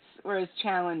intense or as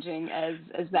challenging as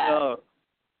that.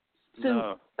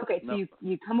 No. Okay, so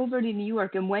you come over to New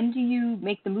York, and when do you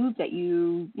make the move that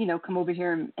you come over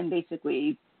here and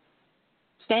basically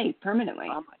stay permanently?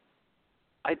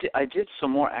 I did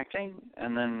some more acting,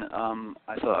 and then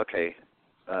I thought, okay,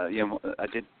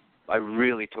 I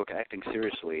really took acting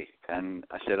seriously, and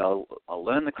I said I'll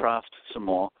learn the craft some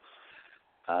more,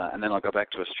 and then I'll go back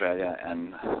to Australia,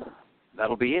 and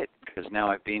that'll be it. Because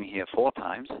now I've been here 4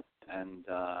 times, and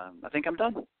I think I'm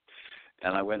done.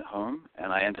 And I went home,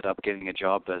 and I ended up getting a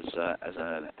job as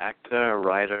an actor,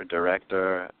 writer,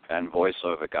 director, and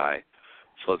voiceover guy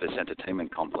for this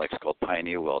entertainment complex called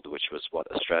Pioneer World, which was what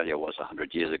Australia was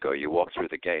 100 years ago. You walk through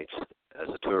the gates as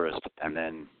a tourist, and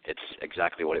then it's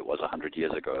exactly what it was 100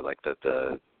 years ago, like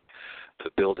the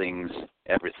buildings,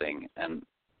 everything. And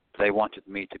they wanted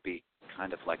me to be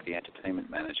kind of like the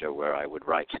entertainment manager, where I would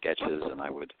write sketches and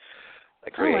I would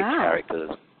create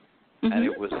characters. Mm-hmm.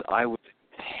 And I was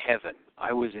heaven.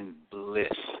 I was in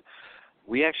bliss.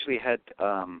 We actually had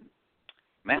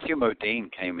Matthew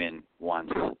Modine came in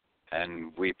once,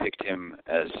 and we picked him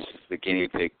as the guinea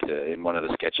pig in one of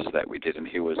the sketches that we did, and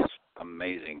he was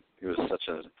amazing. He was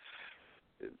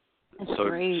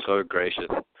so gracious,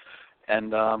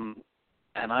 and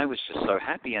I was just so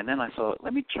happy. And then I thought,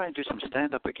 let me try and do some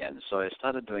stand-up again. So I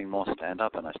started doing more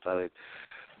stand-up, and I started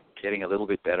getting a little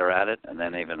bit better at it, and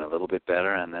then even a little bit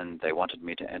better. And then they wanted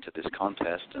me to enter this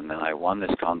contest, and then I won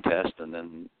this contest, and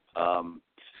then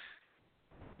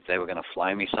they were going to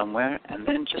fly me somewhere. And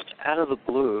then just out of the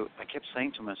blue, I kept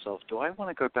saying to myself, I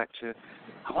wonder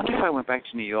if I went back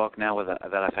to New York now that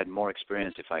I've had more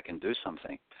experience, if I can do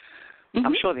something. Mm-hmm.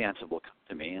 I'm sure the answer will come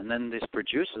to me. And then these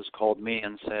producers called me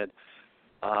and said,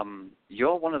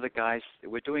 you're one of the guys,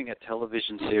 we're doing a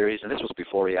television series, and this was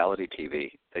before reality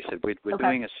TV. They said, we're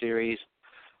doing a series,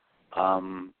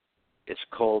 it's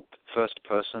called First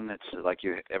Person. It's like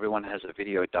everyone has a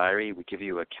video diary. We give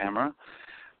you a camera,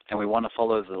 and we want to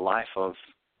follow the life of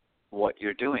what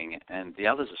you're doing. And the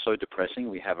others are so depressing.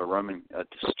 We have a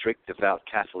strict, devout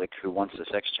Catholic who wants a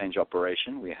sex change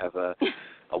operation. We have a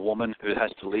woman who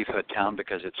has to leave her town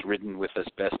because it's ridden with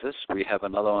asbestos. We have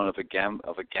another one of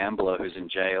a gambler who's in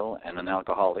jail and an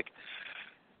alcoholic.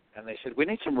 And they said, we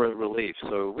need some relief.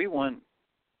 So we want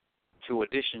to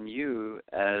audition you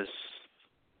as,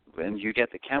 when you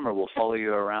get the camera, we'll follow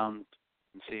you around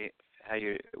and see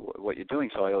what you're doing.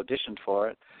 So I auditioned for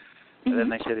it. And then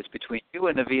they said, it's between you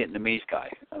and a Vietnamese guy.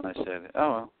 And I said,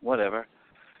 oh, whatever.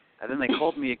 And then they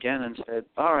called me again and said,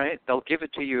 all right, they'll give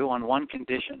it to you on one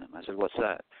condition. And I said, what's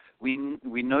that? We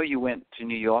know you went to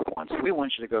New York once. We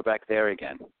want you to go back there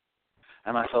again.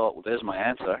 And I thought, well, there's my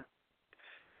answer.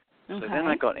 Okay. So then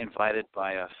I got invited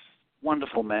by a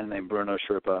wonderful man named Bruno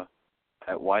Schrupa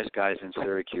at Wise Guys in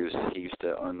Syracuse. He used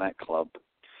to own that club.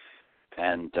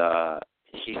 And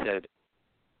he said,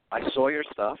 I saw your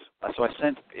stuff. So I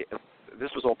sent,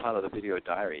 this was all part of the video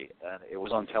diary, and it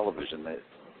was on television.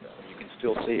 You can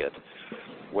still see it,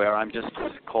 where I'm just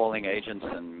calling agents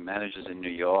and managers in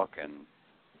New York, and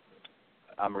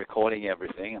I'm recording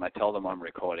everything, and I tell them I'm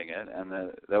recording it, and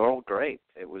they were all great.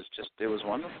 It was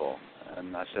wonderful.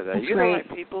 And I said, are you the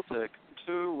right people to come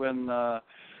to? And I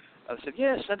said,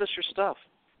 yeah, send us your stuff.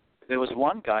 There was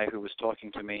one guy who was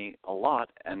talking to me a lot,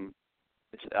 and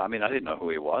I didn't know who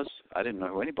he was. I didn't know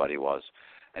who anybody was.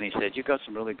 And he said, you got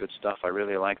some really good stuff. I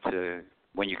really like to,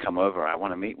 when you come over, I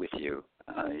want to meet with you.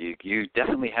 You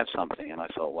definitely have something. And I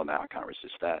thought, well, now I can't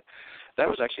resist that. That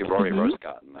was actually Rory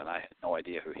Rosegarten, and I had no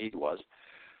idea who he was.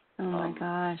 Oh, my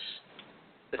gosh.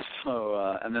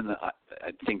 So, and then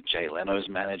I think Jay Leno's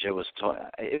manager was talking.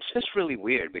 It's just really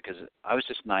weird because I was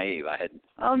just naive.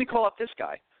 Let me call up this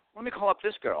guy. Let me call up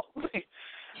this girl.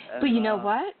 But you know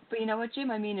what?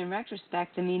 Jim? I mean, in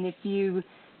retrospect, I mean, if you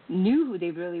knew who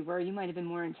they really were, you might have been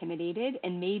more intimidated,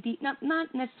 and maybe not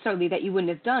necessarily that you wouldn't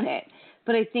have done it,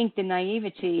 but I think the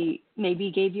naivety maybe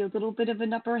gave you a little bit of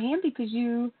an upper hand because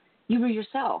you were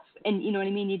yourself, and you know what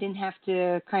I mean. You didn't have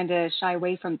to kind of shy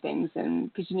away from things,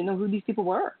 and because you didn't know who these people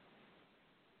were.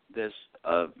 There's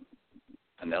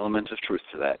an element of truth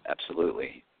to that,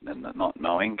 absolutely, and not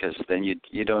knowing, because then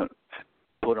you don't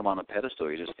put them on a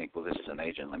pedestal. You just think, well, this is an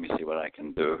agent. Let me see what I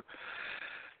can do.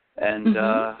 And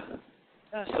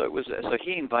so it was. So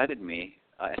he invited me.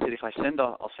 I said, if I'll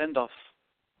send off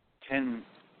 10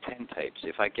 tapes.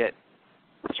 If I get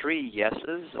 3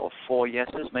 yeses or 4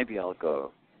 yeses, maybe I'll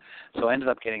go. So I ended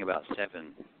up getting about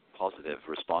 7 positive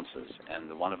responses,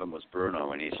 and one of them was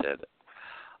Bruno, and he said,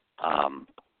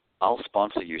 I'll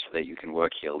sponsor you so that you can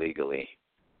work here legally.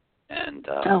 And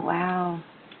oh, wow.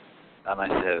 And I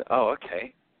said, oh,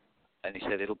 okay. And he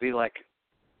said, it'll be like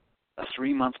a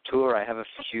 3-month tour. I have a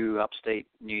few upstate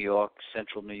New York,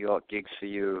 central New York gigs for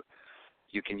you.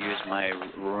 You can use my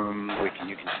room.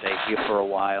 You can stay here for a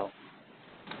while.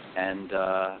 And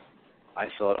I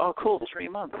thought, oh, cool, 3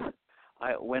 months.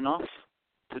 I went off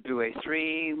to do a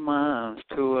 3-month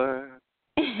tour.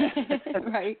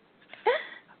 Right.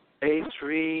 A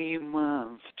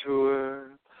 3-month tour.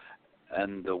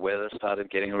 And the weather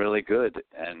started getting really good.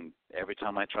 And every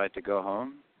time I tried to go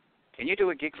home, can you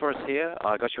do a gig for us here?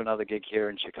 I got you another gig here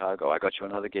in Chicago. I got you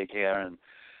another gig here. And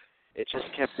it just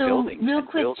kept building. So real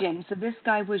quick, Jim, so this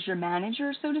guy was your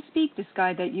manager, so to speak, this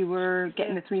guy that you were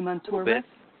getting the 3-month tour with?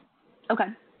 Okay.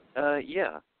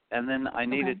 Yeah. And then I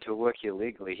needed to work here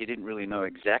legally. He didn't really know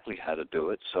exactly how to do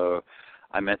it, so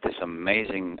I met this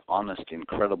amazing, honest,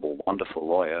 incredible, wonderful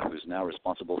lawyer who's now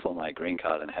responsible for my green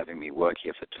card and having me work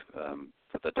here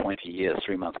for the 20 years,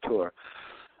 3-month tour.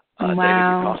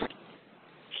 Wow. David Bukowski.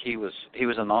 He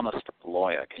was an honest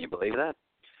lawyer. Can you believe that?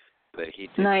 But he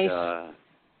did. Nice.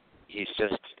 He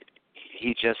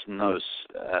just knows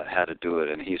how to do it,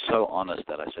 and he's so honest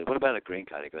that I said, what about a green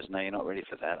card? He goes, no, you're not ready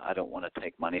for that. I don't want to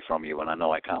take money from you when I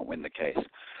know I can't win the case.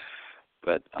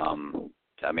 But,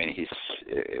 I mean,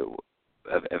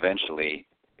 eventually,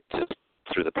 just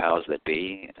through the powers that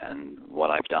be and what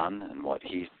I've done and what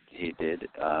he did,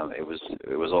 it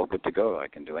was all good to go. I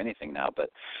can do anything now.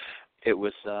 But it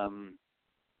was,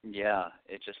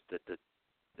 it just,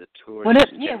 the tour.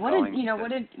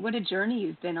 What a journey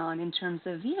you've been on in terms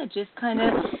of just kind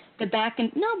of the back and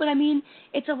but I mean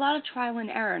it's a lot of trial and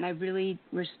error, and I really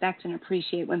respect and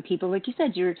appreciate when people, like you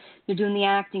said, you're doing the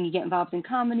acting, you get involved in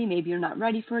comedy, maybe you're not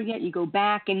ready for it yet, you go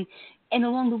back and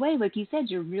along the way, like you said,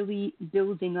 you're really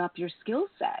building up your skill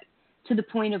set to the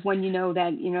point of when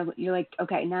that you're like,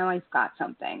 okay, now I've got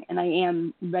something and I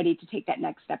am ready to take that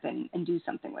next step and do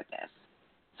something with this.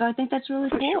 So I think that's really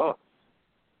cool. Sure.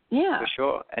 Yeah. For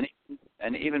sure.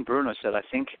 And even Bruno said, I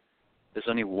think there's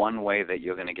only one way that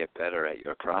you're going to get better at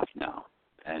your craft now.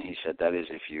 And he said that is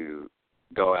if you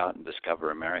go out and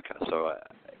discover America. So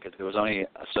because there was only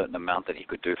a certain amount that he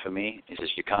could do for me. He says,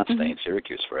 you can't stay in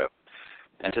Syracuse forever.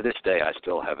 And to this day, I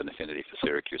still have an affinity for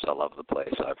Syracuse. I love the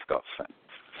place. I've got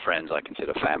friends I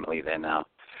consider family there now.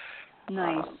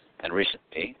 Nice. And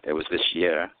recently, it was this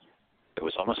year, it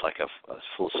was almost like a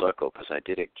full circle because I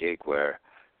did a gig where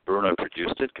Bruno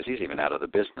produced it because he's even out of the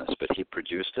business, but he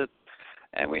produced it.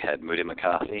 And we had Moody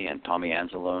McCarthy and Tommy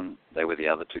Anzalone. They were the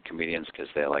other 2 comedians because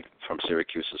they're like from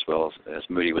Syracuse as well. As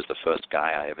Moody was the first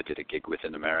guy I ever did a gig with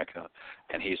in America.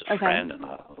 And he's a friend and I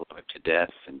love him to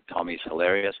death. And Tommy's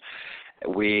hilarious.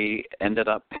 We ended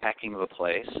up packing the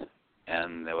place,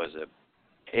 and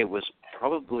it was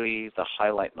probably the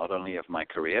highlight not only of my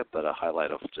career, but a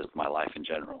highlight of just my life in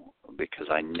general, because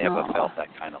I never felt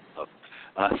that kind of love.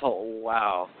 I thought,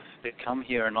 wow, to come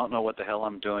here and not know what the hell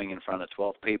I'm doing in front of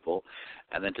 12 people,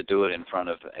 and then to do it in front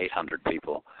of 800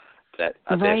 people that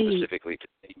are there specifically to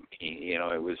see me,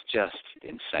 it was just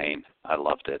insane. I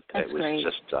loved it. That's it was great.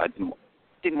 just, I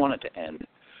didn't want it to end.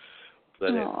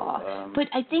 But, but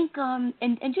I think,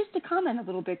 and just to comment a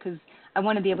little bit, because I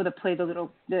want to be able to play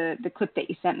the clip that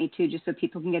you sent me too, just so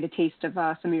people can get a taste of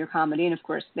some of your comedy, and of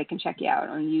course they can check you out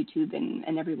on YouTube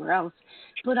and everywhere else.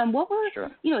 But what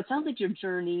were, it sounds like your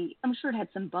journey, I'm sure it had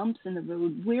some bumps in the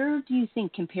road. Where do you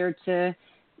think compared to,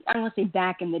 I don't want to say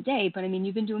back in the day, but I mean,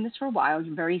 you've been doing this for a while,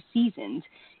 you're very seasoned.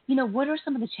 What are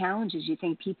some of the challenges you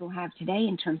think people have today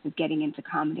in terms of getting into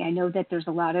comedy? I know that there's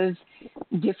a lot of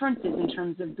differences in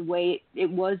terms of the way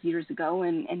it was years ago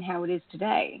and how it is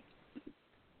today.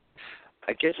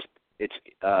 I guess it's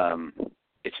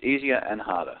it's easier and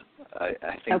harder.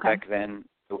 I think back then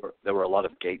there were a lot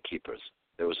of gatekeepers.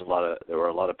 There were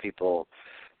a lot of people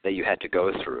that you had to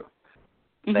go through.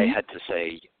 Mm-hmm. They had to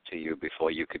say to you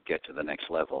before you could get to the next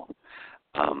level.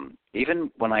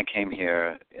 Even when I came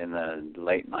here in the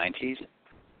late 90s,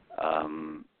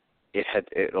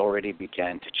 it already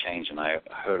began to change, and I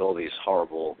heard all these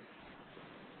horrible.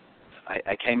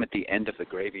 I came at the end of the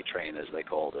gravy train, as they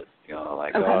called it.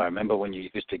 I remember when you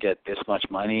used to get this much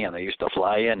money and they used to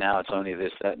fly you. Now it's only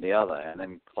this, that, and the other. And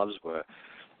then clubs were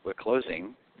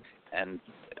closing, and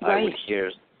I would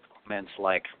hear comments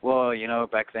like, "Well,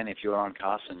 back then if you were on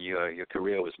Carson, your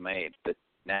career was made. But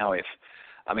now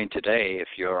today if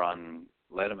you're on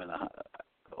Letterman,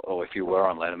 or if you were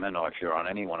on Letterman, or if you're on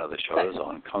any one of the shows,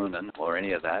 on Conan or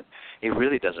any of that, it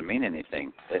really doesn't mean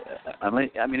anything.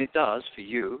 It does for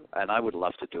you, and I would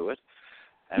love to do it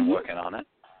and working on it,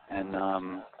 and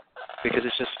because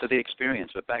it's just for the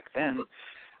experience. But back then,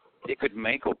 it could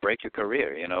make or break your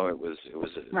career. It was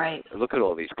right. Look at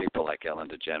all these people like Ellen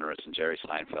DeGeneres and Jerry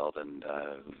Seinfeld and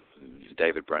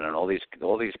David Brennan, all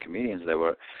these comedians.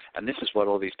 And this is what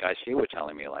all these guys here were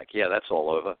telling me. Like, yeah, that's all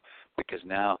over, because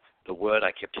now the word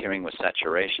I kept hearing was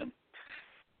saturation.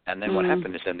 And then what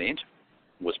happened is then the internet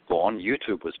was born,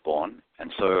 YouTube was born,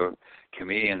 and so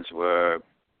comedians were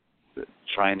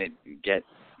trying to get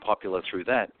popular through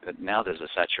that. But now there's a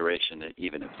saturation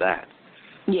even of that.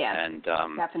 Yeah, and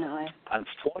definitely.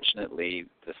 Unfortunately,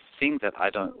 the thing that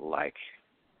I don't like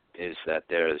is that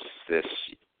there's this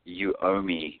 "you owe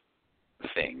me"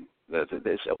 thing.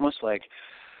 There's almost like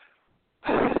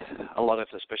a lot of,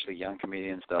 especially young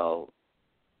comedians,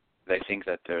 they think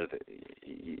that they're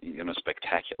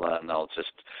spectacular, and they'll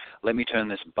just let me turn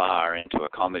this bar into a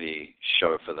comedy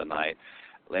show for the night.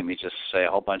 Let me just say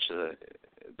a whole bunch of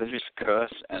they just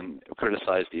curse and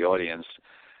criticize the audience.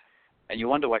 And you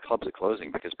wonder why clubs are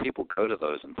closing, because people go to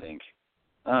those and think,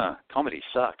 comedy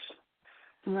sucks.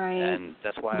 Right. And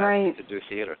that's why I like to do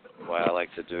theater. That's why I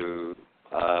like to do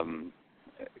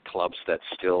clubs that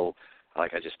still,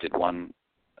 like I just did one,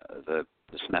 the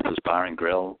Snappers Bar and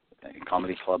Grill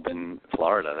Comedy Club in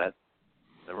Florida.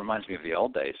 That reminds me of the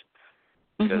old days,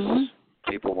 because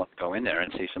people want to go in there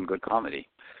and see some good comedy.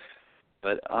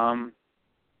 But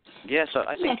so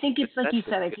I think it's like you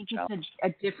said. I think it's a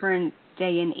different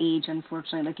day and age,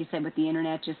 unfortunately. Like you said, with the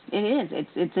internet,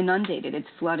 it's inundated. It's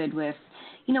flooded with,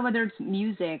 whether it's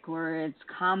music or it's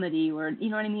comedy or you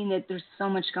know what I mean. That there's so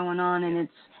much going on, and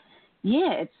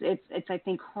it's I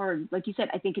think hard. Like you said,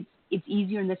 I think it's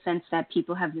easier in the sense that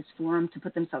people have this forum to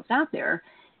put themselves out there,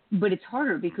 but it's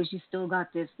harder because you still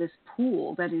got this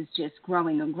pool that is just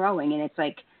growing and growing, and it's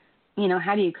like,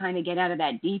 how do you kind of get out of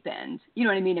that deep end? You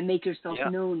know what I mean? And make yourself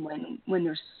known when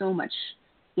there's so much,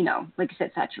 like you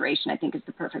said, saturation, I think is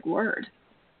the perfect word.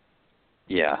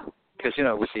 Yeah, because,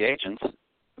 with the agents,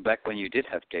 back when you did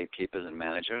have gatekeepers and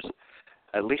managers,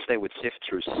 at least they would sift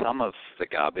through some of the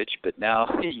garbage. But now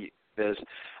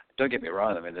don't get me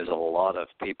wrong, there's a lot of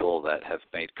people that have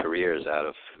made careers out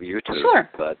of YouTube. Sure.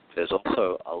 But there's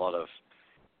also a lot of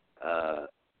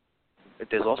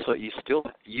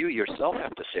you yourself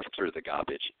have to sift through the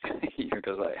garbage.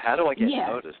 Because how do I get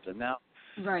noticed? And now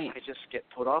I just get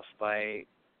put off by.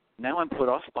 Now I'm put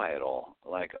off by it all.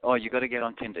 Like, you got to get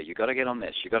on Tinder. You got to get on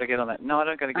this. You got to get on that. No, I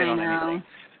don't got to get on anything.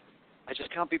 I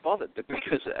just can't be bothered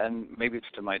and maybe it's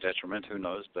to my detriment. Who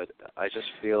knows? But I just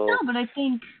feel. No, but I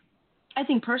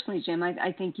think personally, Jim,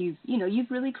 I think you've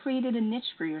really created a niche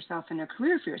for yourself and a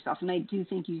career for yourself, and I do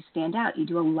think you stand out. You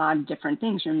do a lot of different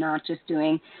things. You're not just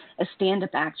doing a stand-up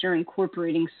act. You're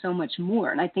incorporating so much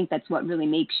more, and I think that's what really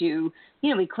makes you,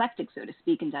 eclectic, so to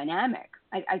speak, and dynamic.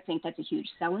 I think that's a huge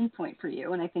selling point for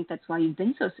you, and I think that's why you've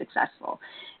been so successful.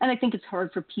 And I think it's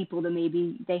hard for people to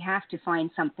maybe they have to find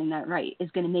something that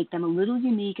is going to make them a little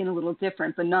unique and a little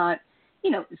different, but not,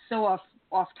 so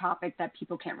off topic that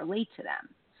people can't relate to them.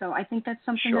 So I think that's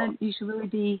something that you should really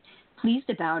be pleased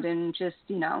about and just,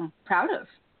 proud of,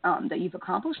 that you've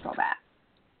accomplished all that.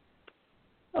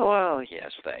 Well,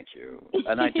 yes, thank you.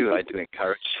 And I do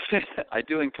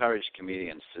encourage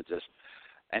comedians to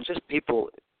just people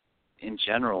in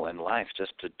general in life,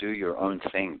 just to do your own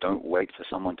thing. Don't wait for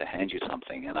someone to hand you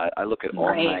something. And I look at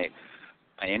all my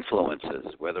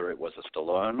influences, whether it was a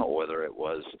Stallone or whether it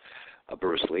was a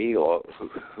Bruce Lee or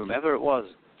whomever it was,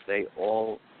 they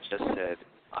all just said,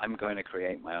 I'm going to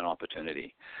create my own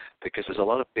opportunity, because there's a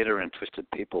lot of bitter and twisted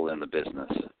people in the business,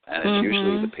 and it's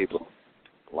usually the people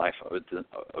life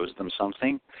owes them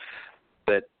something,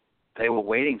 but they were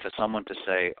waiting for someone to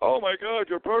say, oh my God,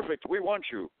 you're perfect, we want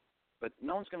you. But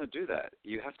no one's going to do that.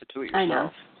 You have to do it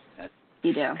yourself. I know.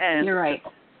 You do. And you're right.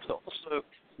 So also,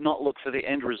 not look for the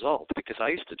end result, because I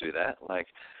used to do that. Like,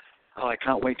 oh, I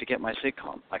can't wait to get my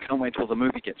sitcom. I can't wait till the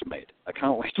movie gets made. I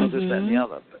can't wait till this, that, and the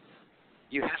other. But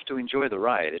you have to enjoy the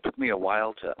ride. It took me a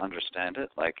while to understand it.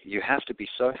 Like, you have to be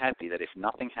so happy that if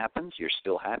nothing happens, you're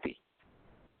still happy.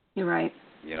 You're right.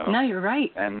 You know? No, you're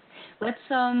right. And let's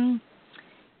go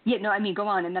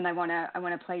on, and then I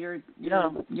wanna play your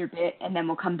bit, and then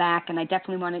we'll come back, and I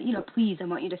definitely want to, please, I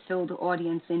want you to fill the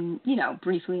audience in,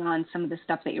 briefly on some of the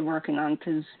stuff that you're working on,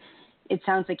 because it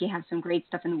sounds like you have some great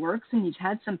stuff in the works, and you've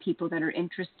had some people that are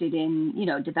interested in,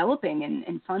 developing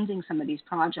and funding some of these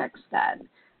projects that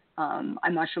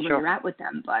I'm not sure where you're at with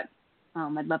them, but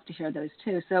I'd love to hear those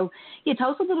too. So,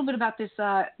 tell us a little bit about this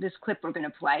clip we're going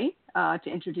to play to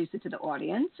introduce it to the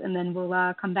audience, and then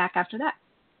we'll come back after that.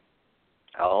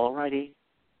 All righty.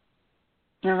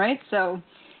 All right. So,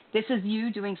 this is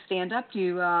you doing stand-up. Do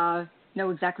you know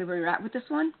exactly where you're at with this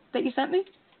one that you sent me?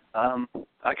 I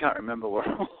can't remember where.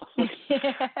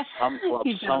 Some club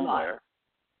somewhere.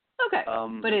 Okay.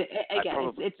 But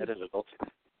it's edited it.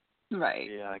 Right.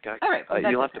 Yeah, I got. All right. Well,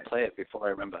 you'll have to play it before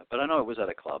I remember, but I know it was at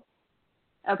a club.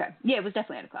 Okay. Yeah, it was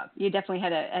definitely at a club. You definitely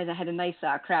had a nice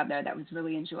crowd there that was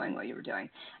really enjoying what you were doing.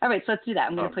 All right, so let's do that.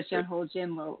 I'm going to put you on hold,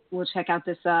 Jim. We'll check out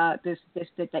this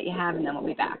bit that you have, and then we'll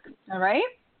be back. All right?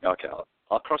 Okay.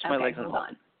 I'll cross my legs and hold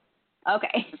on.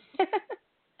 Okay.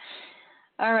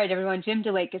 All right, everyone. Jim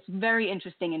Dailakis, very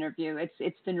interesting interview.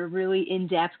 It's been a really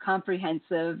in-depth,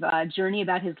 comprehensive journey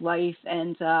about his life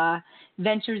and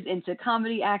ventures into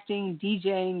comedy, acting,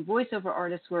 DJing, voiceover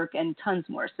artist work, and tons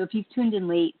more. So if you've tuned in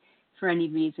late for any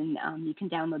reason, you can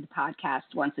download the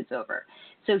podcast once it's over.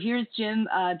 So here's Jim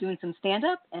doing some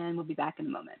stand-up, and we'll be back in a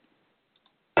moment.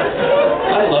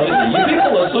 I love it. You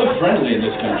people are so friendly in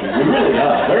this country. We really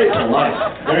are. Very polite.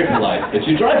 Very polite. But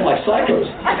you drive like psychos.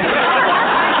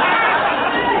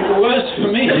 The worst for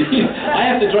me. I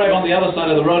have to drive on the other side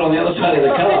of the road, on the other side of the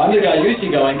car. I'm the guy usually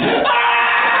going,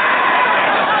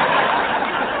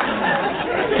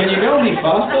 can you go any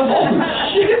faster? Oh,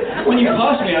 shit. When you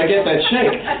pass me, I get that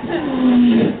shake.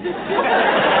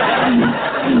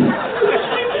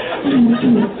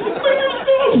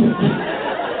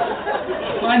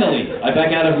 Finally, I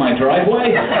back out of my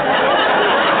driveway.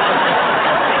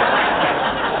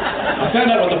 I found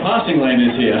out what the passing lane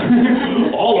is here.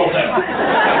 All of them.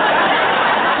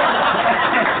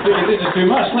 If this is too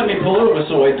much, let me pull over.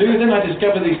 So I do. Then I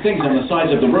discover these things on the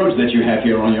sides of the roads that you have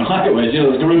here on your highways. I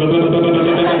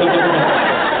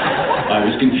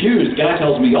was confused. Guy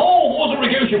tells me, "Oh, wasn't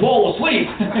reduce, you fall asleep."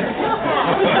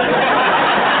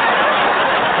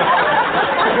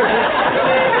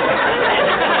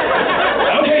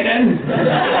 Okay then.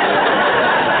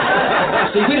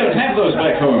 See, we don't have those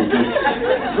back home.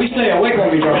 We stay awake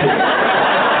when we drive.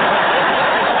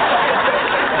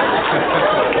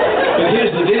 But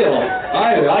here's the deal.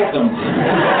 I like them.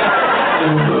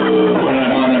 When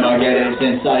I'm on them, I get a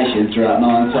sensation throughout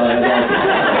my entire body.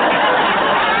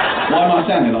 Why am I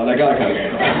sounding like that guy?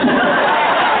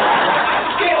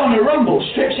 Get on the rumble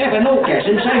strips, have an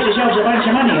orgasm, save yourselves a bunch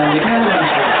of money on your caravan.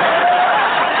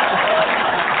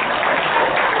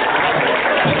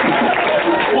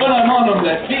 When I'm on them,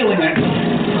 that feeling that...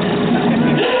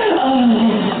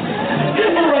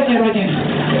 right there.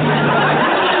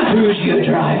 Who's your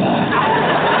driver?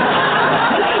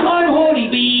 I'm Horny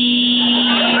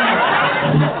Bee.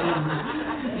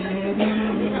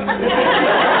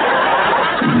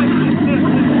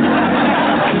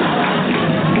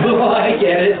 Oh, I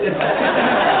get it.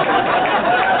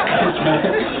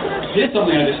 Here's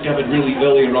something I discovered really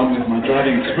earlier on with my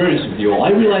driving experience with you all.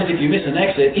 I realized if you miss an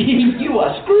exit, you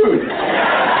are screwed.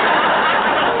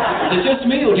 Is it just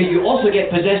me, or do you also get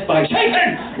possessed by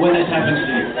Satan when this happens to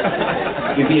you?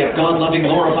 You'd be a God-loving,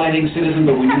 law-abiding citizen,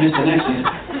 but when you miss an exit,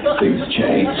 things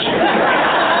change.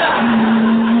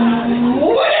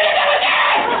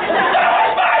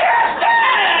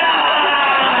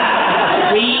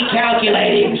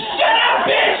 Recalculating. Shut up,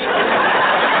 bitch!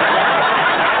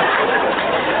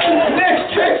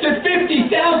 Next exit,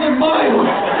 50,000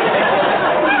 miles!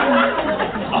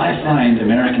 I find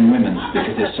American women,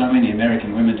 because there's so many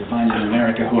American women to find in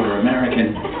America who are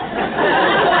American.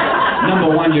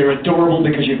 Number one, you're adorable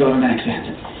because you've got an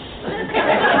accent.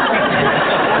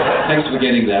 Thanks for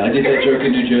getting that. I did that joke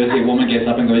in New Jersey. A woman gets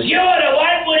up and goes, "You're the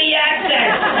one with the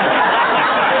accent!"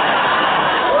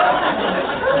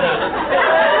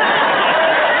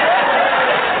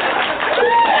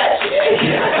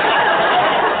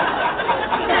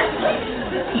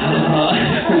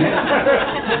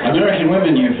 American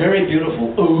women, you're very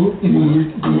beautiful. Oh my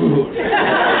God.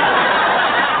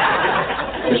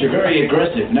 But you're very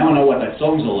aggressive. Now I know what that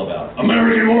song's all about.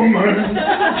 American woman,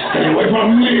 stay away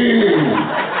from me.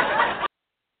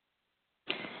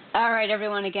 right,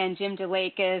 everyone, again, Jim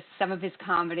Dailakis, some of his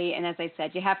comedy, and as I said,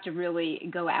 you have to really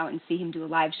go out and see him do a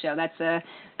live show. That's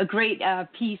a great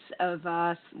piece of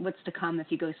what's to come if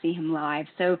you go see him live.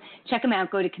 So check him out.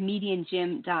 Go to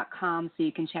comedianjim.com so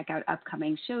you can check out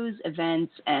upcoming shows,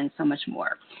 events, and so much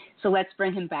more. So let's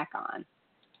bring him back on.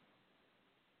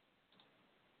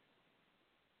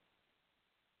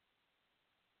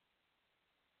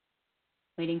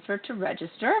 Waiting for it to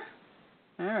register.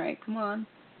 All right, come on.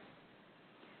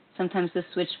 Sometimes the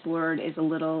switchboard is a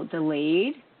little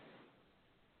delayed.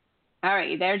 All right,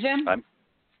 you there, Jim? I'm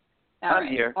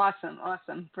here.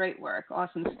 Awesome. Great work.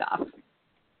 Awesome stuff.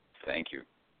 Thank you.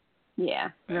 Yeah,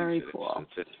 very cool.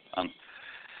 It's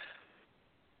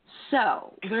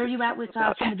So, where are you at with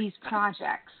some of these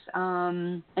projects? I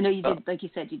know you did, like you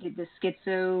said, you did the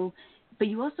schizo, but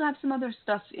you also have some other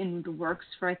stuff in the works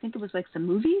for, I think it was like some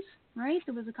movies, right?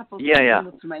 There was a couple of yeah.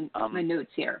 Look through my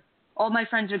notes here. All my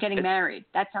friends are getting married.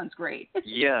 That sounds great.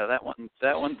 Yeah, that one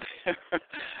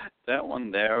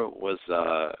there was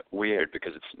weird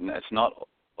because it's not.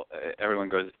 Everyone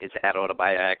goes, it's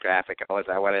autobiographic. Oh, is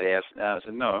that what it is? I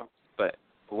said no, but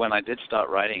when I did start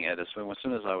writing it, as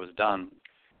soon as I was done,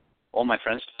 all my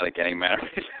friends started getting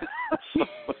married.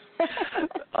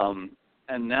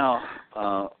 And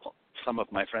now some of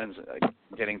my friends are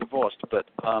getting divorced, but.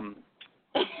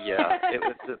 Yeah, it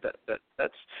was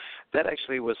that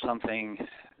actually was something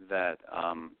that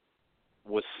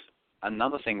was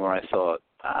another thing where I thought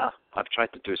I've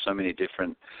tried to do so many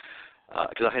different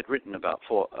because I had written about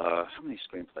four. How many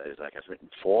screenplays? Like I've written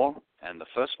 4, and the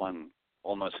first one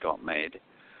almost got made,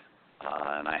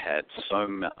 and I had so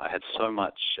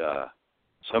much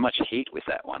heat with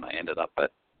that one. I ended up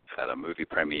at a movie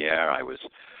premiere. I was.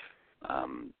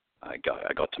 I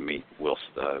got to meet Will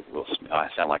Smith. I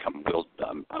sound like I'm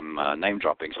name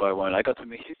dropping, so I won't. I got to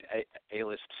meet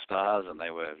A-list stars, and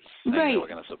they were saying they were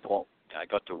going to support. I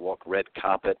got to walk red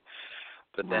carpet,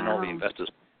 but then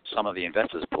some of the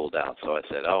investors pulled out. So I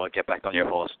said, "Oh, get back on your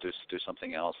horse, do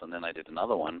something else." And then I did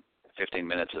another one, 15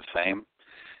 Minutes of Fame,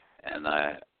 and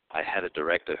I had a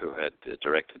director who had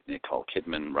directed Nicole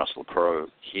Kidman, Russell Crowe.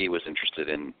 He was interested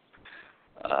in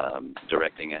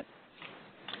directing it.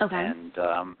 Okay.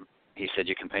 And he said,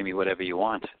 "You can pay me whatever you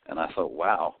want." And I thought,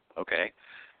 wow, okay.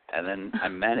 And then I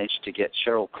managed to get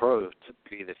Sheryl Crow to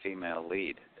be the female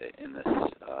lead in this.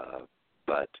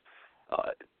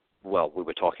 Well, we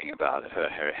were talking about it.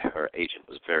 Her agent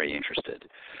was very interested.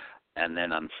 And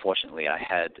then, unfortunately, I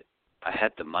had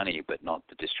the money, but not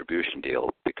the distribution deal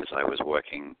because I was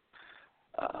working.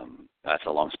 That's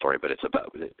a long story, but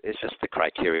it's just the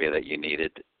criteria that you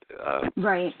needed.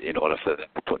 Right. In order for them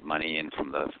to put money in from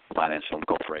the Finance Film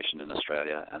Corporation in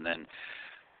Australia. And then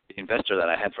the investor that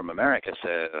I had from America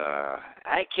said,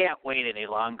 I can't wait any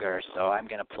longer, so I'm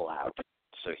going to pull out.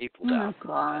 So he pulled out. Oh,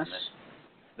 gosh. And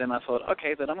then I thought,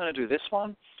 okay, then I'm going to do this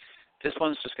one. This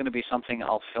one's just going to be something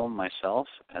I'll film myself.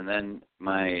 And then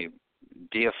my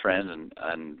dear friend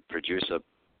and producer,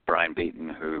 Brian Beaton,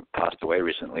 who passed away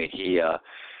recently, he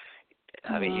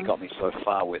got me so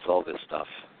far with all this stuff.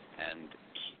 And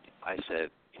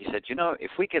he said,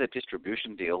 if we get a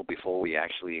distribution deal before we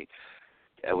actually,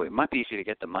 it might be easy to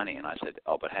get the money. And I said,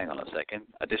 oh, but hang on a second,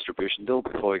 a distribution deal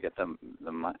before we get the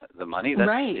money? That's,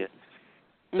 right.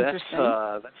 That's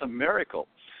a miracle.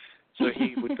 So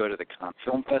he would go to the Cannes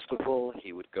Film Festival.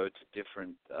 He would go to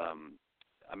different,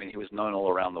 he was known all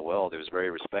around the world. He was very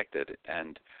respected.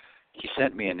 And he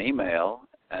sent me an email,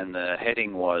 and the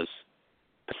heading was,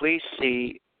 please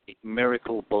see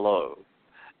miracle below.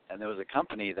 And there was a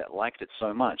company that liked it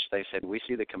so much, they said, we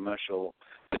see the commercial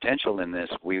potential in this.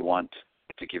 We want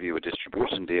to give you a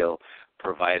distribution deal,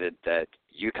 provided that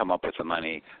you come up with the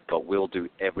money, but we'll do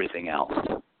everything else.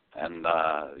 And,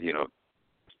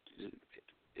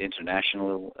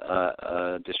 international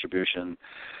distribution,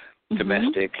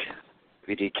 domestic,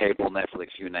 VD cable,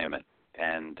 Netflix, you name it.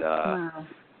 And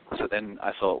so then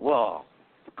I thought, well,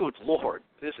 good Lord,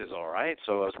 this is all right.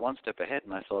 So I was one step ahead,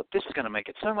 and I thought, this is going to make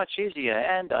it so much easier,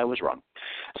 and I was wrong.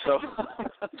 So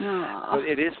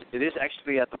it is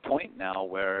actually at the point now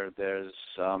where there's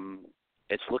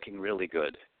it's looking really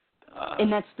good.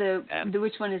 And that's the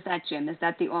which one is that, Jim? Is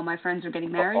that the All My Friends Are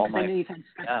Getting Married? I knew you've had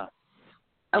yeah.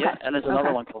 Okay. Yeah, and there's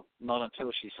another one called Not Until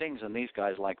She Sings, and these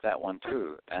guys like that one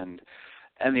too. And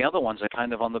the other ones are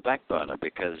kind of on the back burner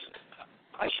because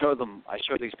I show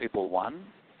these people one,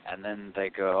 and then they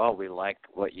go, oh, we like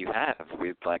what you have.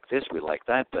 We like this, we like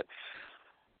that. But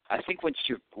I think once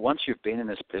you've been in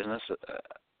this business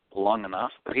long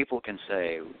enough, people can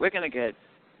say, we're going to get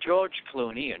George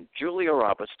Clooney and Julia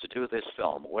Roberts to do this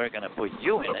film. We're going to put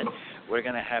you in it. We're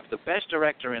going to have the best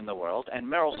director in the world, and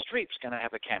Meryl Streep's going to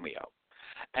have a cameo.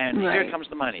 and here comes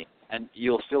the money. And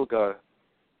you'll still go,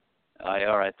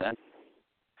 all right then.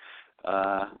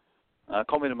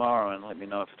 Call me tomorrow and let me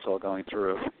know if it's all going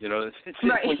through. You know, it's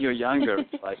when you're younger,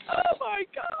 it's like, oh my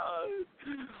God.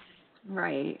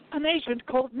 Right. An agent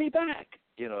called me back.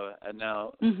 You know, and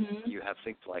now you have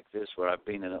things like this where I've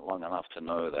been in it long enough to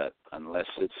know that unless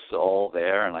it's all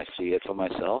there and I see it for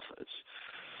myself,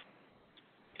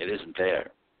 it isn't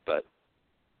there. But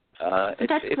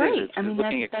that's great. It's I mean,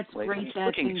 that's great. It's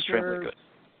looking extremely good.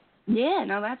 Yeah,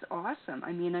 no, that's awesome.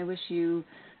 I mean, I wish you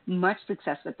much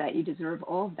success with that. You deserve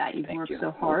all of that. You've worked so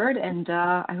hard, and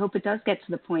I hope it does get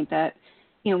to the point that,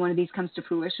 you know, one of these comes to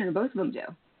fruition, or both of them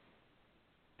do.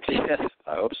 Yes,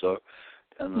 I hope so.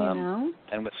 And,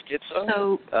 and with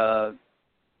Schizo,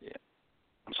 yeah.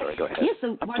 I'm sorry, go ahead. Yeah,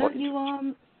 so why don't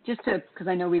you, because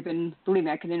I know believe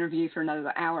me, I could interview you for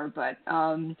another hour, but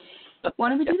why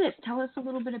don't we do this? Tell us a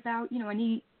little bit about, you know,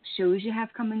 any shows you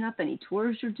have coming up, any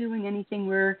tours you're doing, anything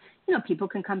where, you know, people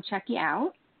can come check you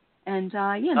out, and,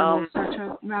 then we'll start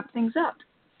to wrap things up.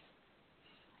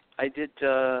 I did,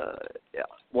 I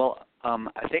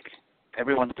think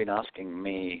everyone's been asking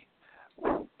me,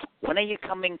 when are you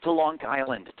coming to Long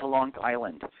Island? I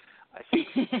think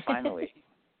finally,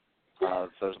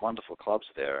 those wonderful clubs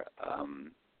there, I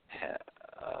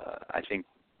think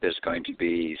there's going to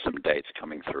be some dates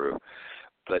coming through.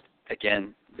 But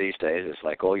again, these days, it's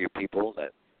like all you people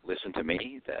that listen to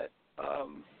me, that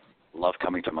love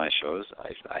coming to my shows,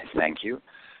 I thank you.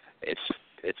 It's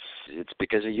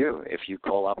because of you. If you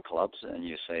call up clubs and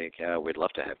you say, yeah, we'd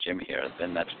love to have Jim here,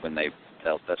 then that's when they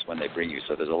bring you.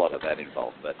 So there's a lot of that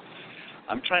involved. But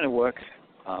I'm trying to work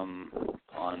on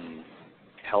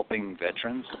helping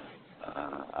veterans.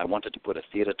 I wanted to put a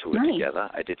theater tour together.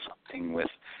 I did something with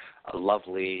a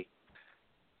lovely,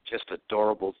 just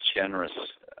adorable, generous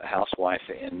housewife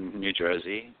in New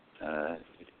Jersey,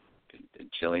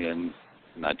 Jillian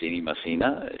Nardini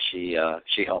Messina. She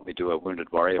helped me do a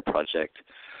Wounded Warrior project.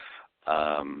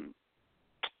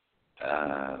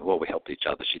 We helped each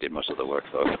other. She did most of the work,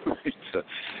 though. So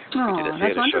we did a theater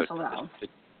that's wonderful, show.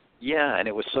 Yeah, and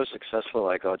it was so successful.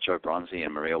 I got Joe Bronzi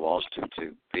and Maria Walsh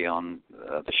to be on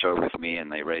the show with me,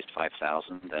 and they raised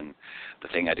 $5,000. And the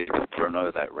thing I did with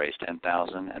Bruno, that raised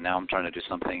 $10,000. And now I'm trying to do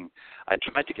something. I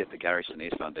tried to get the Gary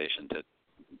Sinise Foundation to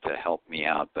help me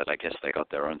out, but I guess they got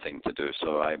their own thing to do.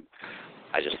 So I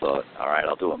just thought, all right,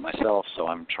 I'll do it myself. So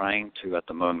I'm trying to, at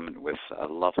the moment, with a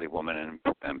lovely woman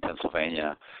in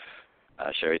Pennsylvania,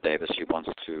 Sherry Davis. She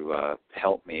wants to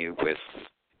help me with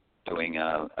doing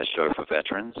a show for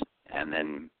veterans, and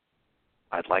then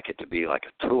I'd like it to be like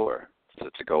a tour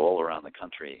to go all around the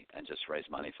country and just raise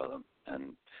money for them.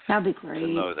 And that'd be great. To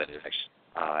know that it actually,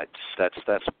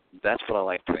 that's what I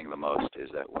like doing the most,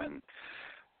 is that when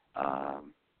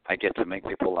I get to make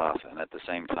people laugh, and at the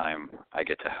same time I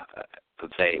get to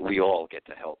we all get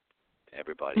to help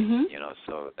everybody, you know,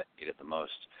 so that need it the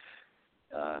most,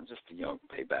 just to, you know,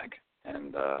 pay back.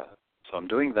 And so I'm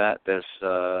doing that. There's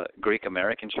Greek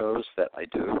American shows that I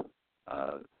do.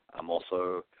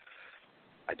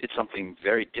 I did something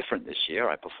very different this year.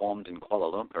 I performed in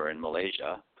Kuala Lumpur in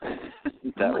Malaysia.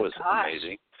 That was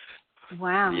amazing.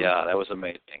 Wow. Yeah, that was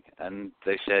amazing. And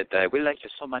they said, we like you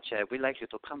so much. We'd like you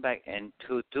to come back and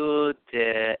to do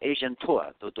the Asian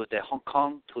tour, to do the Hong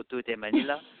Kong, to do the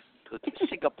Manila, to do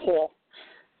Singapore,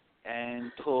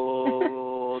 and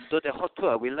to do the whole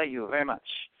tour. We like you very much.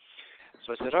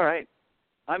 So I said, all right,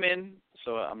 I'm in.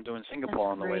 So I'm doing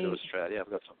Singapore on the way to Australia. I've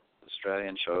got some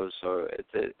Australian shows. So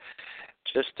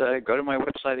just go to my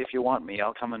website if you want me.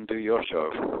 I'll come and do your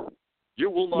show. You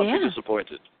will not be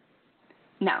disappointed.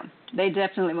 No, they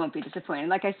definitely won't be disappointed.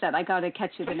 Like I said, I got to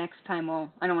catch you the next time.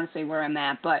 Well, I don't want to say where I'm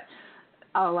at, but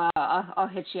I'll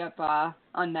hit you up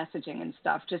on messaging and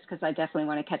stuff, just because I definitely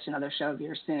want to catch another show of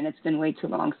yours soon. It's been way too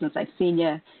long since I've seen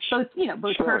you.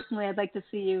 Both personally, I'd like to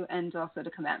see you, and also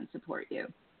to come out and support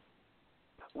you.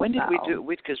 When did we do?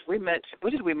 Because we met.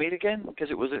 Where did we meet again? Because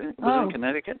it was in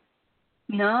Connecticut.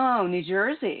 No, New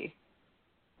Jersey.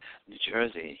 New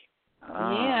Jersey.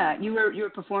 Yeah, you were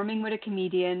performing with a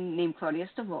comedian named Claudia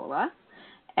Stavola,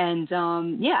 and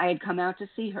I had come out to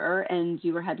see her, and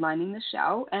you were headlining the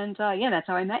show, and that's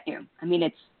how I met you. I mean,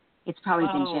 it's probably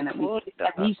been Jim at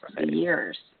least 3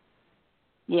 years.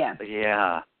 Yeah.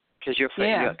 Yeah, because your face.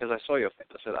 Yeah, because I saw your face.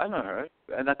 I said, I know her,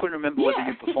 and I couldn't remember whether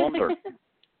you performed or.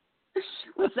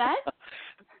 What's that?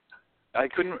 I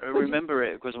couldn't remember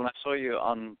it because when I saw your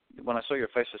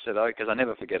face, I said, because I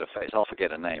never forget a face. I'll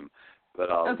forget a name,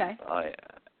 but okay.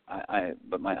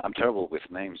 I'm terrible with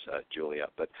names, Julia.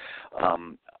 But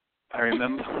I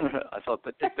remember. I thought,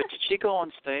 but did she go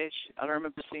on stage? I don't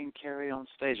remember seeing Kerri on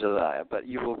stage. But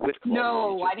you were with Claudia.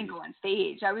 No, I didn't go on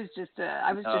stage. I was just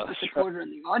a supporter in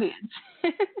the audience.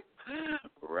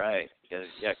 Right.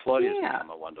 Yeah. Claudia's become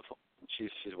a wonderful.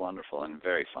 She's wonderful and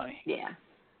very funny.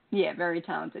 Yeah, very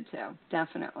talented too.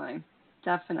 Definitely.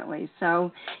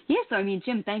 So, so I mean,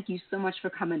 Jim, thank you so much for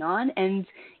coming on, and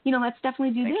let's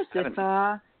definitely do this if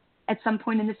at some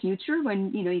point in the future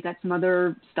when you got some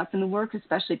other stuff in the works,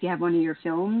 especially if you have one of your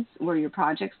films or your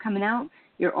projects coming out,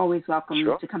 you're always welcome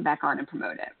to come back on and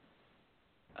promote it.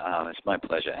 It's my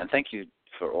pleasure, and thank you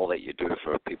for all that you do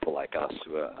for people like us.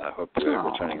 I hope we're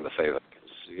returning the favor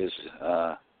because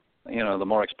the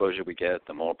more exposure we get,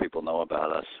 the more people know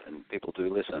about us, and people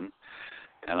do listen.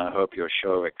 And I hope your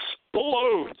show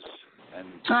explodes. And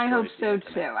I hope so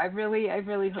too. I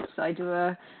really hope so.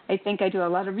 I think I do a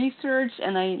lot of research,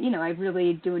 and I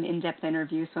really do an in-depth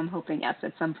interview. So I'm hoping, yes,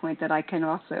 at some point that I can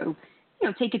also,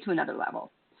 take it to another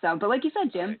level. So, but like you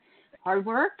said, Jim, hard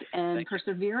work and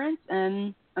perseverance,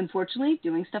 and unfortunately,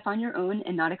 doing stuff on your own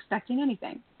and not expecting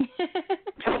anything.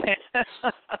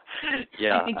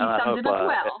 Yeah, I think you summed it up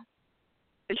well.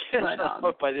 Yes, but, I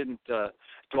hope I didn't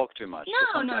talk too much.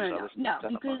 No,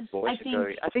 because I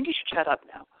think you should shut up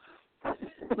now.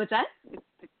 What's that?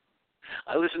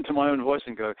 I listen to my own voice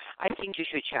and go, I think you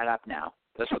should shut up now.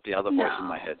 That's what the other voice in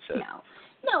my head says.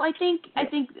 No, I think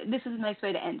this is a nice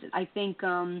way to end it. I think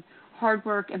hard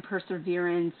work and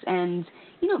perseverance and,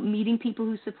 meeting people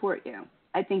who support you.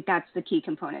 I think that's the key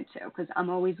component too, because I'm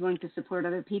always willing to support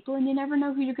other people, and you never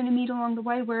know who you're going to meet along the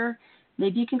way where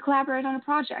maybe you can collaborate on a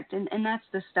project, and that's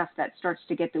the stuff that starts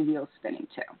to get the wheels spinning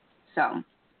too. So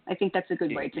I think that's a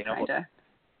good way to kind of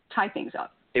tie things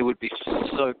up. It would be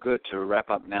so good to wrap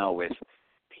up now with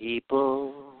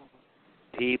people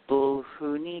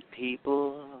who need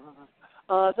people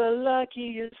are the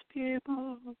luckiest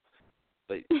people.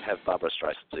 But have Barbara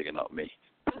Streisand singing, not me.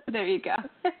 There you go.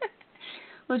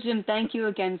 Well, Jim, thank you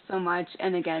again so much.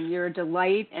 And again, you're a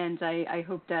delight, and I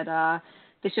hope that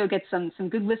the show gets some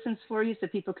good listens for you so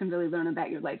people can really learn about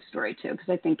your life story too, because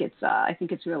I think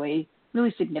it's really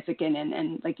significant,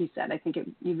 and like you said, I think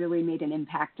you really made an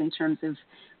impact in terms of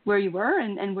where you were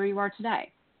and where you are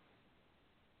today.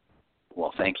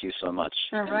 Well, thank you so much.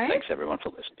 All right. And thanks everyone for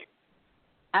listening.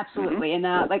 Absolutely. Mm-hmm.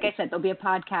 And like I said, there'll be a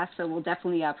podcast, so we'll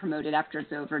definitely promote it after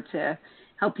it's over to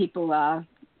help people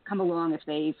come along if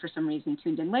they, for some reason,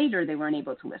 tuned in late or they weren't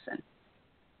able to listen.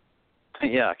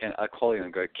 Yeah, I'll call you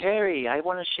and go, Kerri, I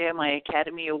want to share my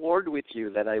Academy Award with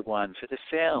you that I won for the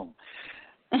film.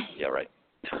 Yeah, right.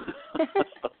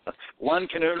 One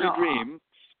can only dream.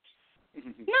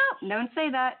 No, don't say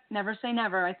that. Never say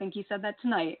never. I think you said that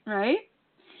tonight, right?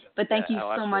 But thank you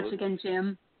so much again,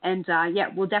 Jim. And,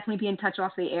 we'll definitely be in touch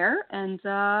off the air, and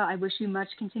I wish you much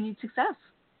continued success.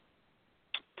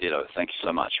 Ditto. Thank you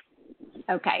so much.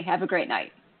 Okay. Have a great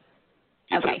night.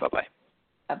 You too. Bye-bye.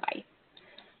 Bye-bye.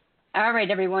 All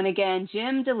right, everyone. Again,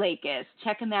 Jim Dailakis.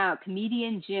 Check him out,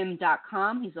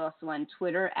 comedianjim.com. He's also on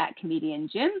Twitter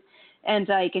 @comedianjim. And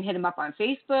you can hit him up on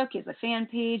Facebook. He has a fan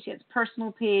page. He has a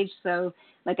personal page. So,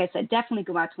 like I said, definitely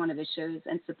go out to one of his shows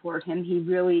and support him. He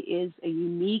really is a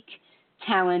unique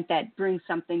talent that brings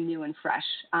something new and fresh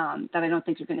that I don't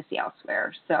think you're going to see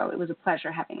elsewhere. So it was a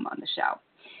pleasure having him on the show.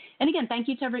 And again, thank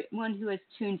you to everyone who has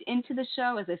tuned into the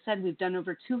show. As I said, we've done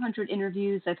over 200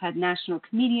 interviews. I've had national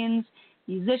comedians,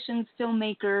 musicians,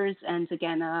 filmmakers, and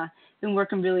again, been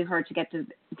working really hard to get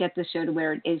the show to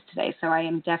where it is today. So I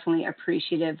am definitely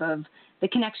appreciative of the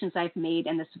connections I've made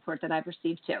and the support that I've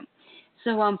received too.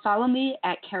 So follow me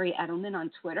 @Kerri Edelman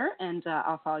on Twitter, and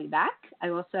I'll follow you back. I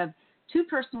also have 2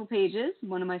 personal pages.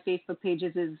 One of my Facebook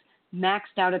pages is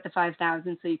maxed out at the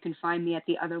 5,000, so you can find me at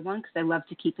the other one because I love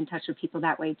to keep in touch with people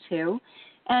that way too.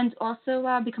 And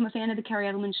also become a fan of the Kerri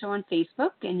Edelman Show on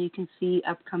Facebook, and you can see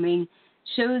upcoming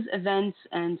shows, events,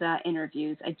 and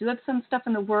interviews. I do have some stuff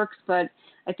in the works, but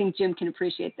I think Jim can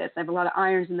appreciate this. I have a lot of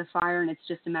irons in the fire, and it's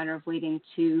just a matter of waiting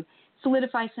to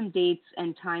solidify some dates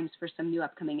and times for some new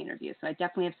upcoming interviews. So I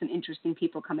definitely have some interesting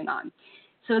people coming on.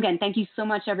 So again, thank you so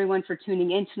much, everyone, for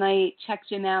tuning in tonight. Check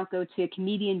Jim out. Go to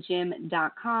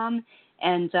comedianjim.com,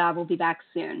 and we'll be back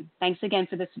soon. Thanks again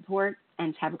for the support,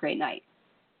 and have a great night.